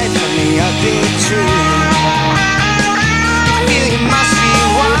hide from the ugly truth. You feel you must be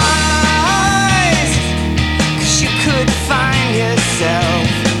wise, 'cause you could find yourself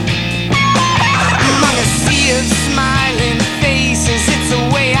among a sea of smiling faces. It's a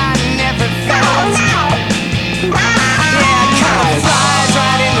way I never felt. Yeah, it kinda flies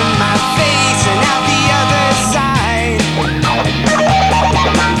right into my face and out the other side.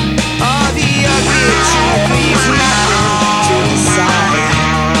 Oh, the ugly truth leaves nothing to decide.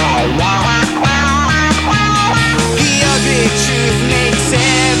 The ugly truth makes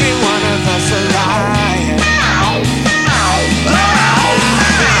every one of us a liar.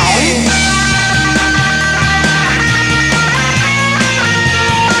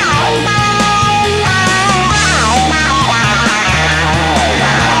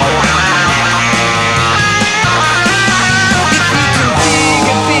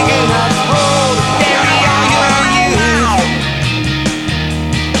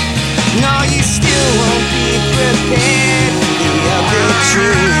 No, you still won't be prepared for the ugly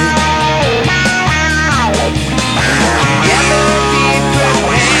truth. Never be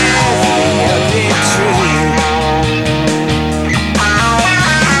prepared for the ugly truth.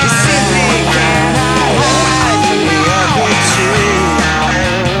 You simply cannot hide from the ugly truth.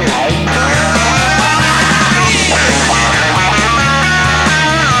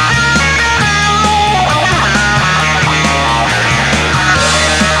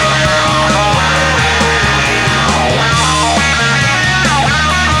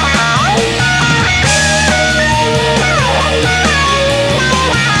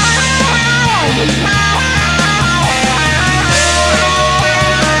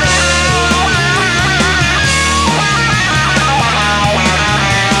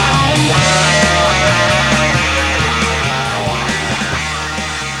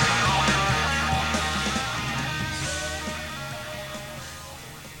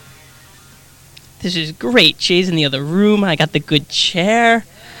 This is great. Chay's in the other room. I got the good chair.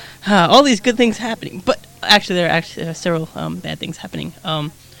 All these good things happening. But actually, there are several bad things happening.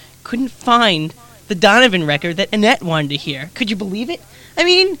 Couldn't find the Donovan record that Annette wanted to hear. Could you believe it? I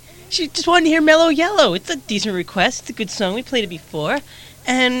mean, she just wanted to hear Mellow Yellow. It's a decent request. It's a good song. We played it before.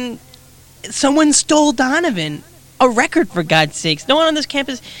 And someone stole Donovan. A record, for God's sakes. No one on this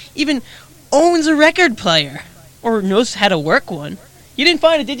campus even owns a record player. Or knows how to work one. You didn't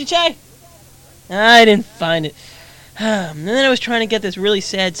find it, did you, Chay? I didn't find it. And then I was trying to get this really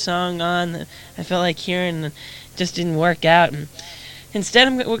sad song on that I felt like hearing, and it just didn't work out. And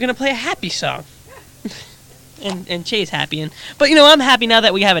instead, we're going to play a happy song. and Chay's happy. But, I'm happy now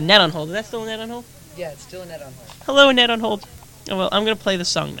that we have Annette on hold. Is that still Annette on hold? Yeah, it's still Annette on hold. Hello, Annette on hold. Oh, well, I'm going to play the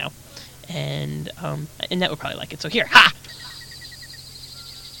song now. And Annette will probably like it. So here, ha!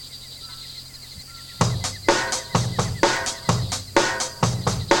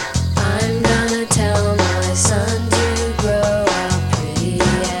 I'm gonna tell my son to grow up pretty.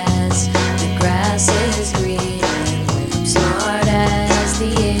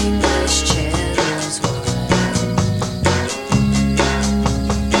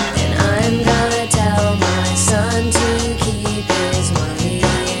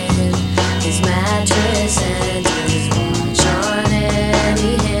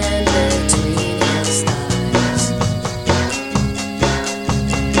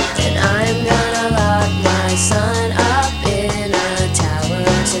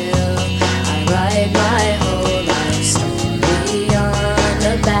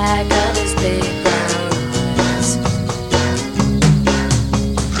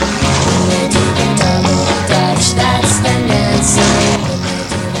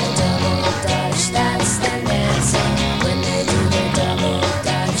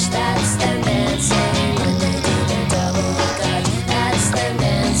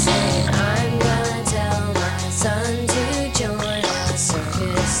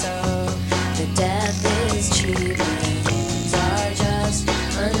 so the death is cheap. Dreams are just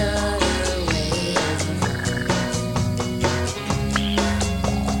another way of life.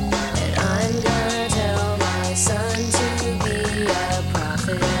 And I'm gonna tell my son to be a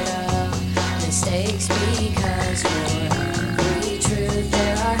prophet of mistakes, because for every truth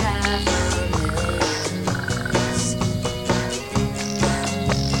there are half a million lies.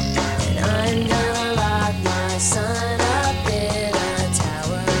 And I'm gonna lock my son up in a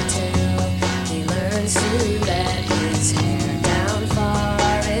tower till he learns to let his hair down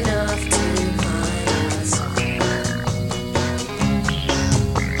far enough to climb outside.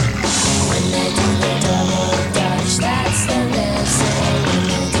 When they do the double dutch, that's them dancing. When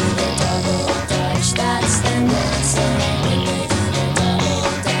they do the double dutch, that's them dancing. When they do the double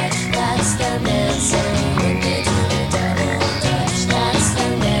dutch, that's them dancing.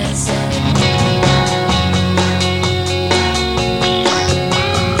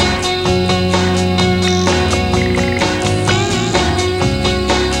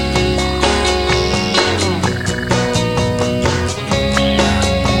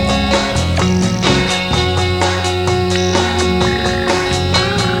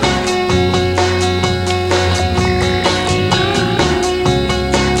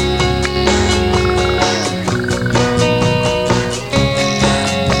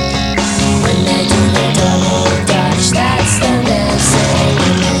 When they do the double dutch, that's them dancing. When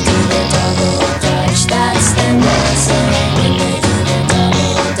they do the double dutch, that's them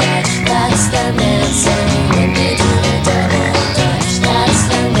dancing. When they do the double dutch, that's them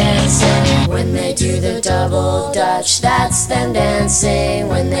dancing. When they do the double dutch, that's them dancing.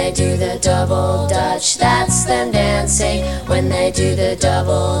 When they do the double dutch, that's them dancing. When they do the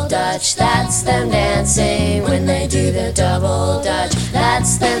double dutch, that's them dancing. When they do the double dutch,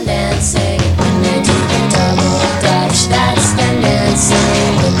 that's them dancing. When they do the double dutch, that's them dancing. When they do the double dutch, that's them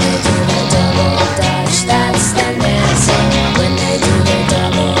dancing. When they do the double dutch, that's them dancing. When they do the double dutch, that's them dancing. When they do the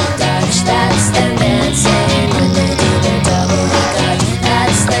double dutch, that's them dancing. When they do the double dutch,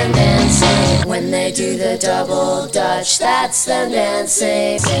 that's them dancing. When they do the double dutch, that's them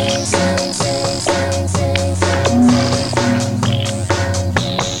dancing.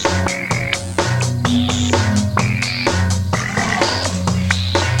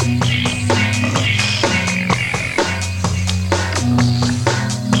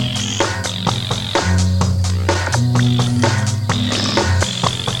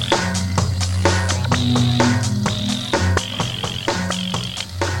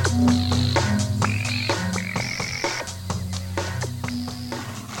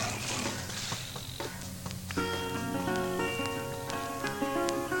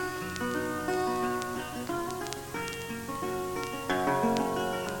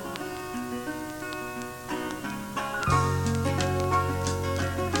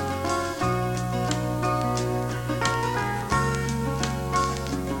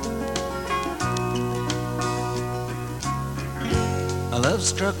 A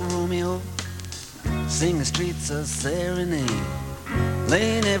love-struck Romeo, sing the streets a serenade,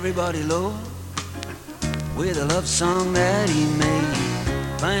 laying everybody low with a love song that he made.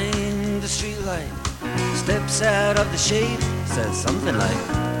 Find the streetlight, steps out of the shade, says something like,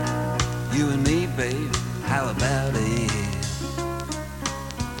 "You and me, babe, how about it?"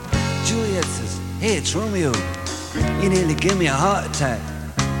 Juliet says, "Hey, it's Romeo, you nearly give me a heart attack."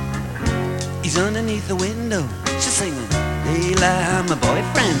 He's underneath the window, she's singing, "Daylight, my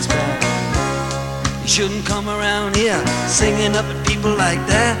boyfriend's back." You shouldn't come around here singing up at people like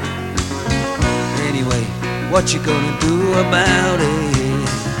that. Anyway, what you gonna do about it?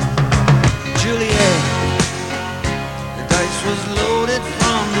 Juliet, the dice was loaded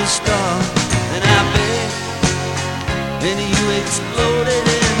from the start, and I bet, and you exploded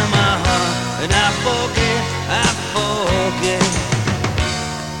into my heart, and I forget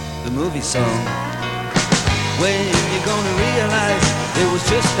the movie song. When you're gonna realize it was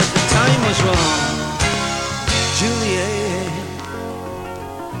just that the time was wrong, Juliet.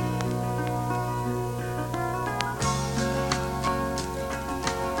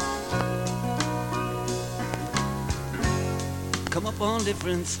 Come up on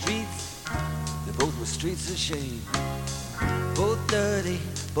different streets, they both were streets of shame, both dirty,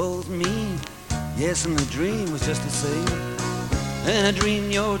 both mean. Yes, and the dream was just the same. And I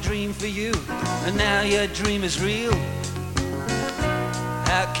dreamed your dream for you, and now your dream is real.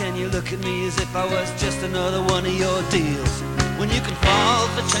 How can you look at me as if I was just another one of your deals? When you can fall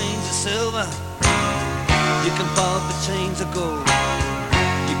for chains of silver, you can fall for chains of gold,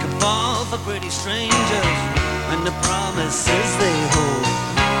 you can fall for pretty strangers and the promises they hold.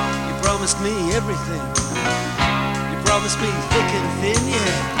 You promised me everything, you promised me thick and thin,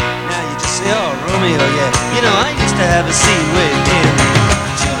 yeah. Now you just say, oh, Romeo, yeah. You know, I used to have a scene with him.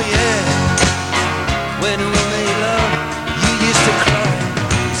 Juliet, when we made love, you used to cry.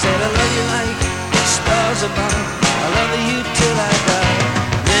 You said, I love you like the stars above. I love you till I die.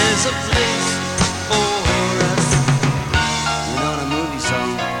 There's a place for us. You know the movie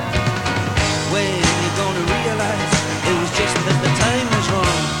song. When you're gonna realize it was just that the time was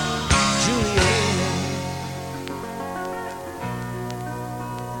wrong. Juliet.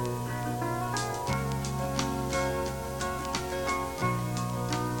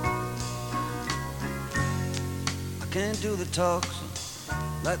 I can't do the talks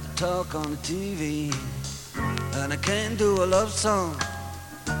like the talk on the TV. And I can't do a love song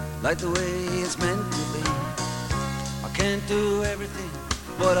like the way it's meant to be. I can't do everything,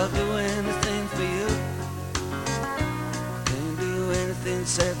 but I'll do anything for you. Can't do anything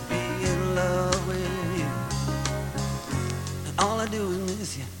except be in love with you. And all I do is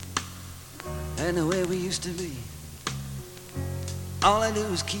miss you, and the way we used to be. All I do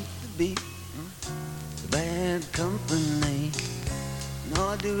is keep the beat, the bad company. And all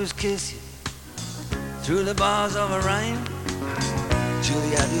I do is kiss you through the bars of a rhyme.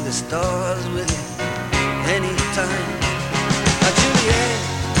 Julie, I do the stars with you anytime. Juliet,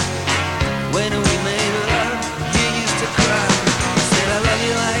 when we made love, you used to cry. You said, I love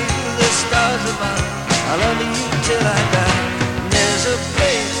you like the stars above. I love you till I die. And there's a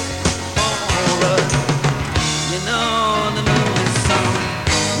place for us. You know the movie song.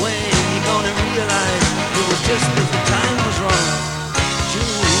 When you gonna realize it was just that the time was wrong.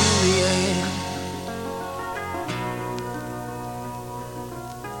 Juliet.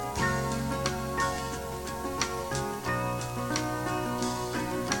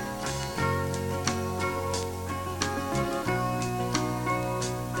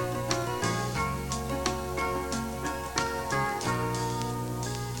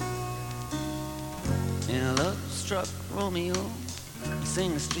 In a love-struck Romeo, he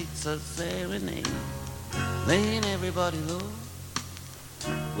sing the streets of serenade, laying everybody low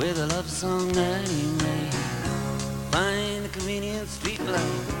with a love song that he made. Find a convenient street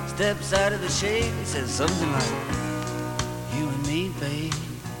light, steps out of the shade, he says something like, you and me, babe,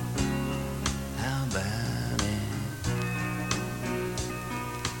 how about it?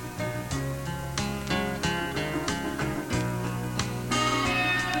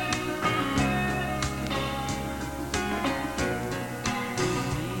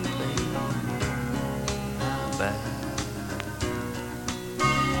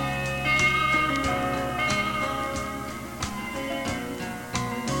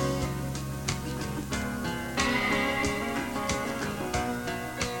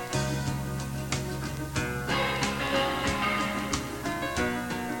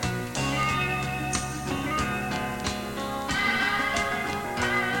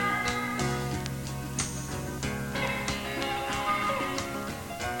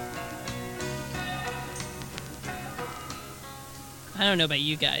 I don't know about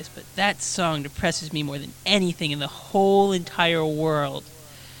you guys, but that song depresses me more than anything in the whole entire world.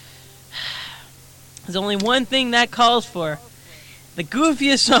 There's only one thing that calls for. The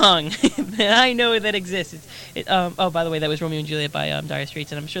goofiest song that I know that exists. Oh, by the way, that was Romeo and Juliet by Dire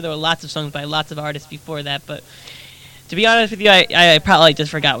Straits, and I'm sure there were lots of songs by lots of artists before that, but to be honest with you, I probably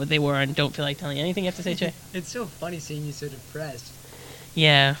just forgot what they were and don't feel like telling you. Anything you have to say, Chay? It's so funny seeing you so depressed.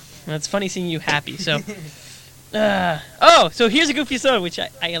 Yeah, well, it's funny seeing you happy, so... so here's a goofy song, which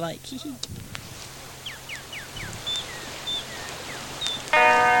I like.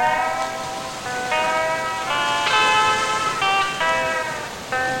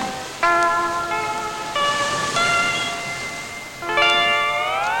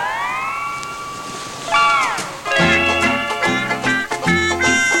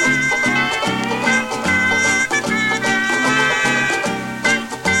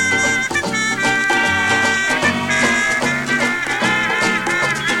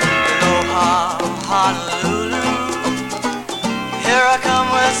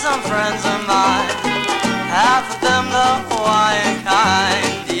 Some friends of mine, half of them the Hawaiian kind,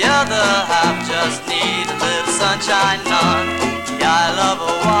 the other half just need a little sunshine on the Isle of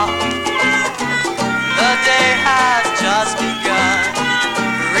Oahu. The day has just begun,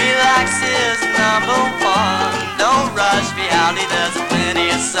 relax is number one, don't rush reality, there's plenty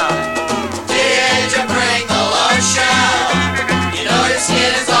of sun. Did you bring the lotion? You know your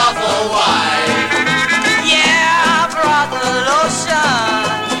skin is awful white. Yeah, I brought the lotion.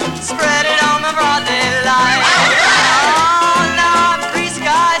 Spread it on the broad daylight. Oh, now I'm free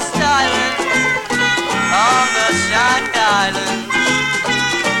sky styling on the shiny island.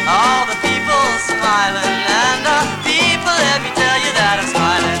 All the people smiling and the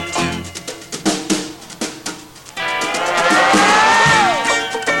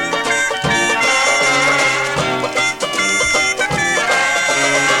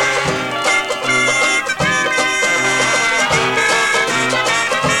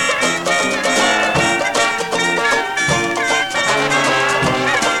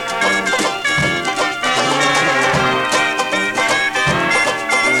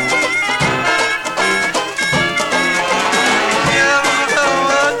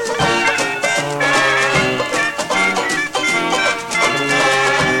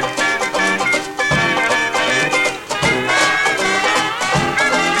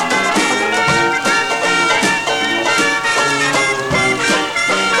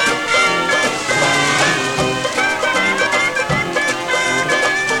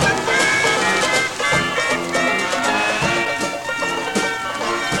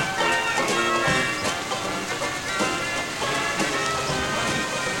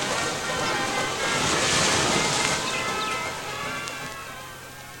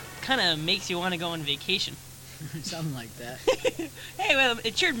kind of makes you want to go on vacation. Something like that. Hey, well,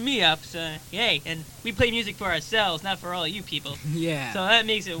 it cheered me up, so yay. And we play music for ourselves, not for all you people. Yeah. So that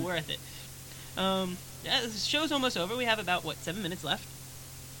makes it worth it. Yeah, the show's almost over. We have about, 7 minutes left?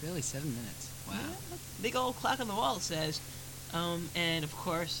 Really, 7 minutes. Wow. Yeah, big old clock on the wall says. And of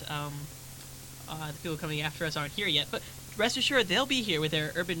course, the people coming after us aren't here yet, but rest assured they'll be here with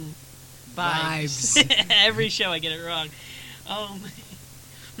their urban vibes. Every show I get it wrong.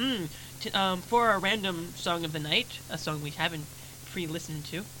 For our random song of the night, a song we haven't pre-listened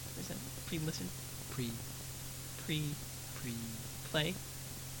to. Is that pre-listen? Play?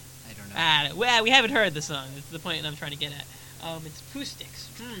 I don't know. Well, we haven't heard the song. That's the point I'm trying to get at. It's Poo Sticks.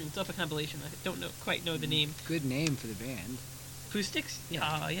 It's off a compilation. I don't quite know the name. Good name for the band. Poo Sticks?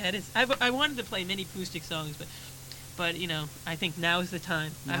 Yeah. Oh, yeah, it is. I wanted to play many Poo Stick songs, but I think now is the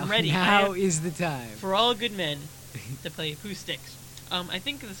time. I'm ready. Now is the time. For all good men to play Poo Sticks. I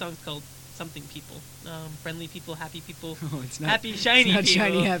think the song's called Something People. Friendly people, happy people. Oh, it's not. Happy, shiny it's not people.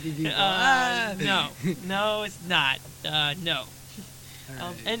 shiny, happy people. No, it's not. No.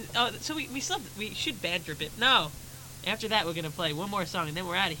 All right. So we should banter a bit. No. After that, we're gonna play one more song, and then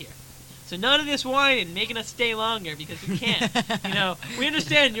we're out of here. So none of this whining, making us stay longer because we can't. We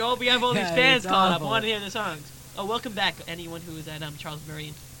understand we have all these Yeah, fans it's calling up, awful. want to hear the songs. Oh, welcome back, anyone who was at Charles Murray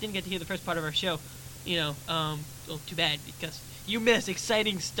and didn't get to hear the first part of our show. Well, too bad because you missed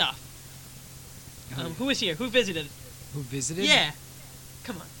exciting stuff. Who was here? Who visited? Who visited? Yeah.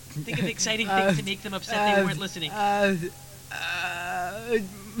 Come on. Think of the exciting things to make them upset they weren't listening.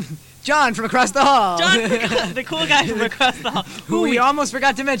 John from across the hall. John, the cool guy from across the hall. Who we almost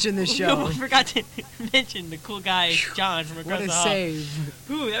forgot to mention this show. We forgot to mention the cool guy, John from across What a the hall. save.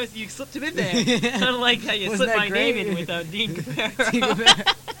 Ooh, you slipped him in there. Kind of like how you Wasn't slipped that my great? name in with Dean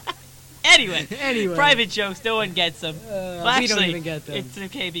Capero. Anyway, private jokes, no one gets them. Well, we don't actually, even get them. it's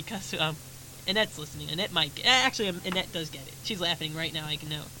okay because Annette's listening. Annette might get actually, Annette does get it. She's laughing right now, I can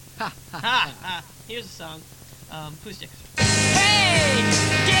know. Ha, ha, Ha, ha. Here's a song, Poo Sticks. Hey,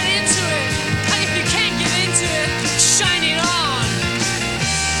 get into it. And if you can't get into it, shine it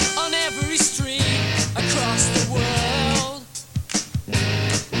on every street across the world.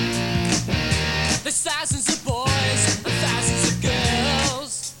 There's thousands of boys and thousands of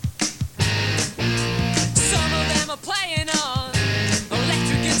girls. Some of them are playing on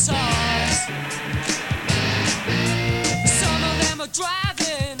electric guitars. Some of them are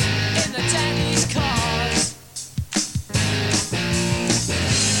driving in the daddy's cars.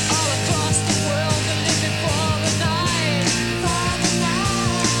 All across the world they're living for the night.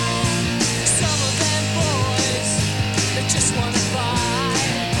 Some of them boys, they just wanna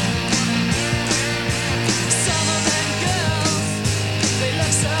fight. Some of them girls, they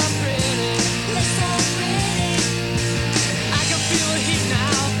look so pretty. I can feel the heat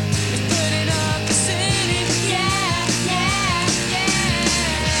now, it's burning up the city. Yeah.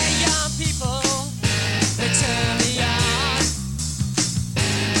 Young people, they turn me on.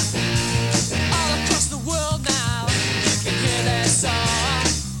 All across the world now, you can hear their song.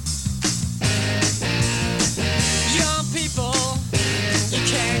 Young people, you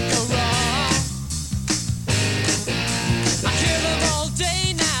can't go wrong. I hear them all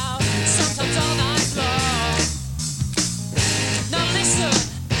day now, sometimes all night long. Now listen,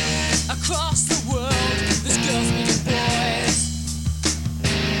 across the world, there's girls meeting boys.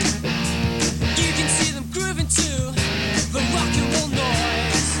 You can see them grooving to the rock and roll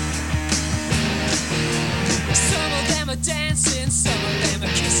noise. Some of them are dancing, some of them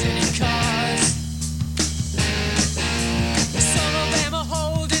are kissing in cars. Some of them are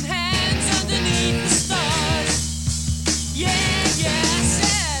holding hands underneath the stars. Yeah, I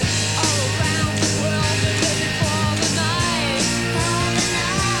said, all around the world they're living for the night.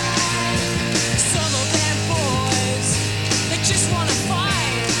 Some of them boys, they just wanna fight.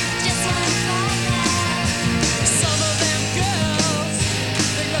 Some of them girls,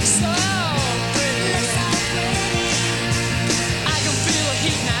 they look so pretty. I can feel the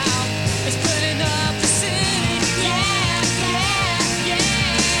heat now, it's burning up the city. Yeah.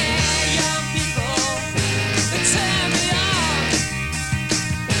 Young people, they turn me on.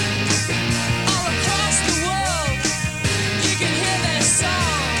 All across the world, you can hear their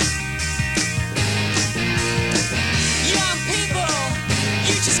song. Young people,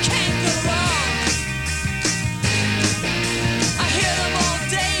 you just can't go wrong. I hear them all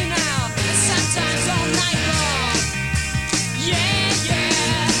day now,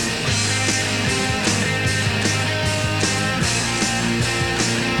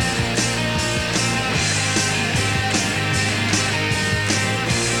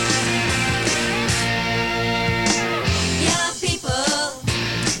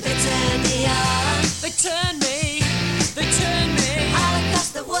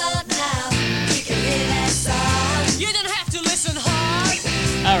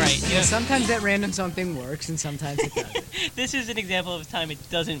 right. You know, Sometimes that random song thing works, and sometimes it doesn't. this is an example of a time it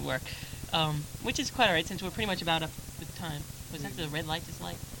doesn't work, which is quite alright since we're pretty much about up with time. Was that the red light just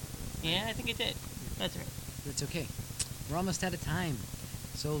light? Yeah, I think it did. That's right. It's okay. We're almost out of time.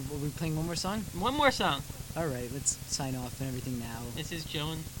 So, are we playing one more song? One more song. All right, let's sign off and everything now. This is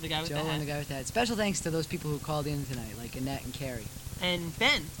Joe and the guy with Joe the hat. and the guy with the hat. Special thanks to those people who called in tonight, like Annette and Carrie. And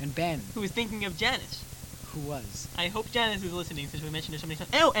Ben, And Ben, who was thinking of Janis. who was. I hope Janis is listening since we mentioned her so many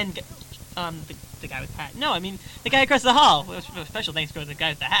times. Oh, and the guy with the hat. No, I mean the guy across the hall. Well, special thanks to the guy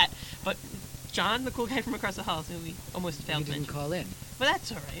with the hat. But John, the cool guy from across the hall, who we almost failed He to didn't mention. call in. But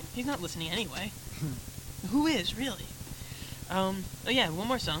that's all right. He's not listening anyway. Who is really? Oh yeah, one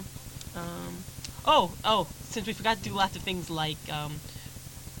more song. Since we forgot to do lots of things like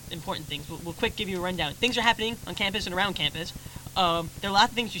important things, we'll quick give you a rundown. Things are happening on campus and around campus. There are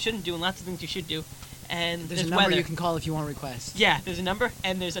lots of things you shouldn't do and lots of things you should do. And There's a number weather. you can call if you want requests. Yeah, there's a number,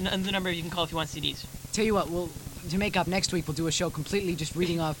 and there's another number you can call if you want CDs. Tell you what, to make up next week, we'll do a show completely just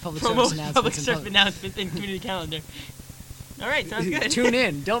reading off public service Promo announcements. public and service announcement and community calendar. All right, sounds good. Tune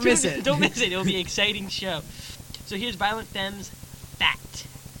in. Don't miss it. Don't miss it. It'll be an exciting show. So here's Violent Femmes, Fact.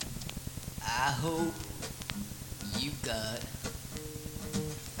 I hope you got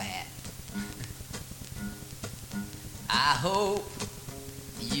fat. I hope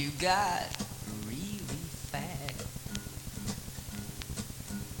you got really fat.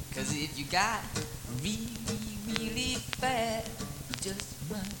 'Cause if you got really, really fat, you just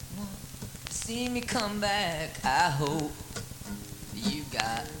might want to see me come back. I hope you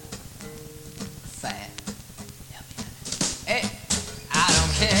got fat. Hey, I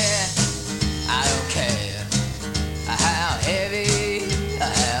don't care how heavy or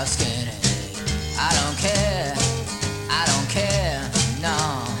how skinny. I don't care, no,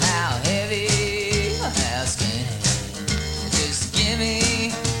 how heavy or how skinny. Just give me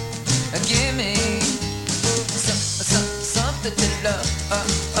something to love. A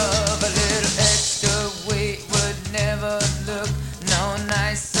little extra weight would never look no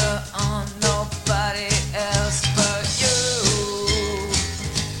nicer on nobody else but you.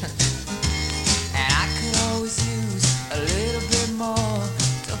 And I could always use a little bit more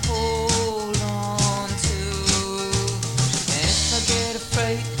to hold on to. And if I get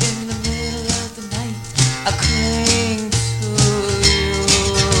afraid in the middle of the night, I cling to you.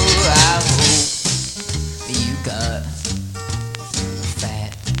 I hope you got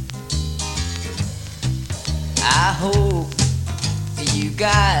fat. I hope you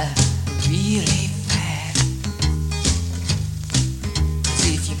got really fat. 'Cause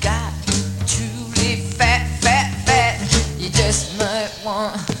if you got truly fat, you just might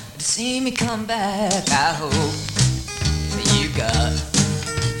want to see me come back. I hope you got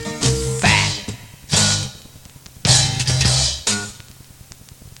fat.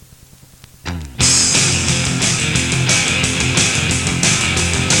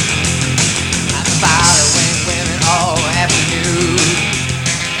 I'm following women all afternoon.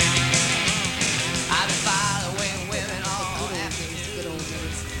 I'm following women all afternoon.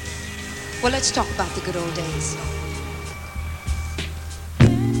 Well, let's talk about the good old days.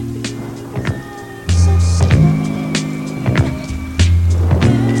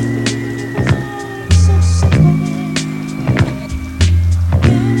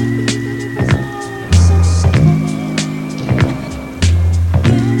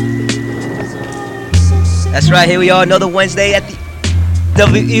 That's right, here we are, another Wednesday at the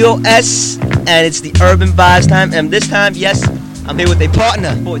WEOS, and it's the Urban Vibes time, and this time, yes, I'm here with a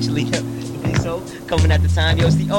partner, fortunately, so, coming at the time, yo, it's the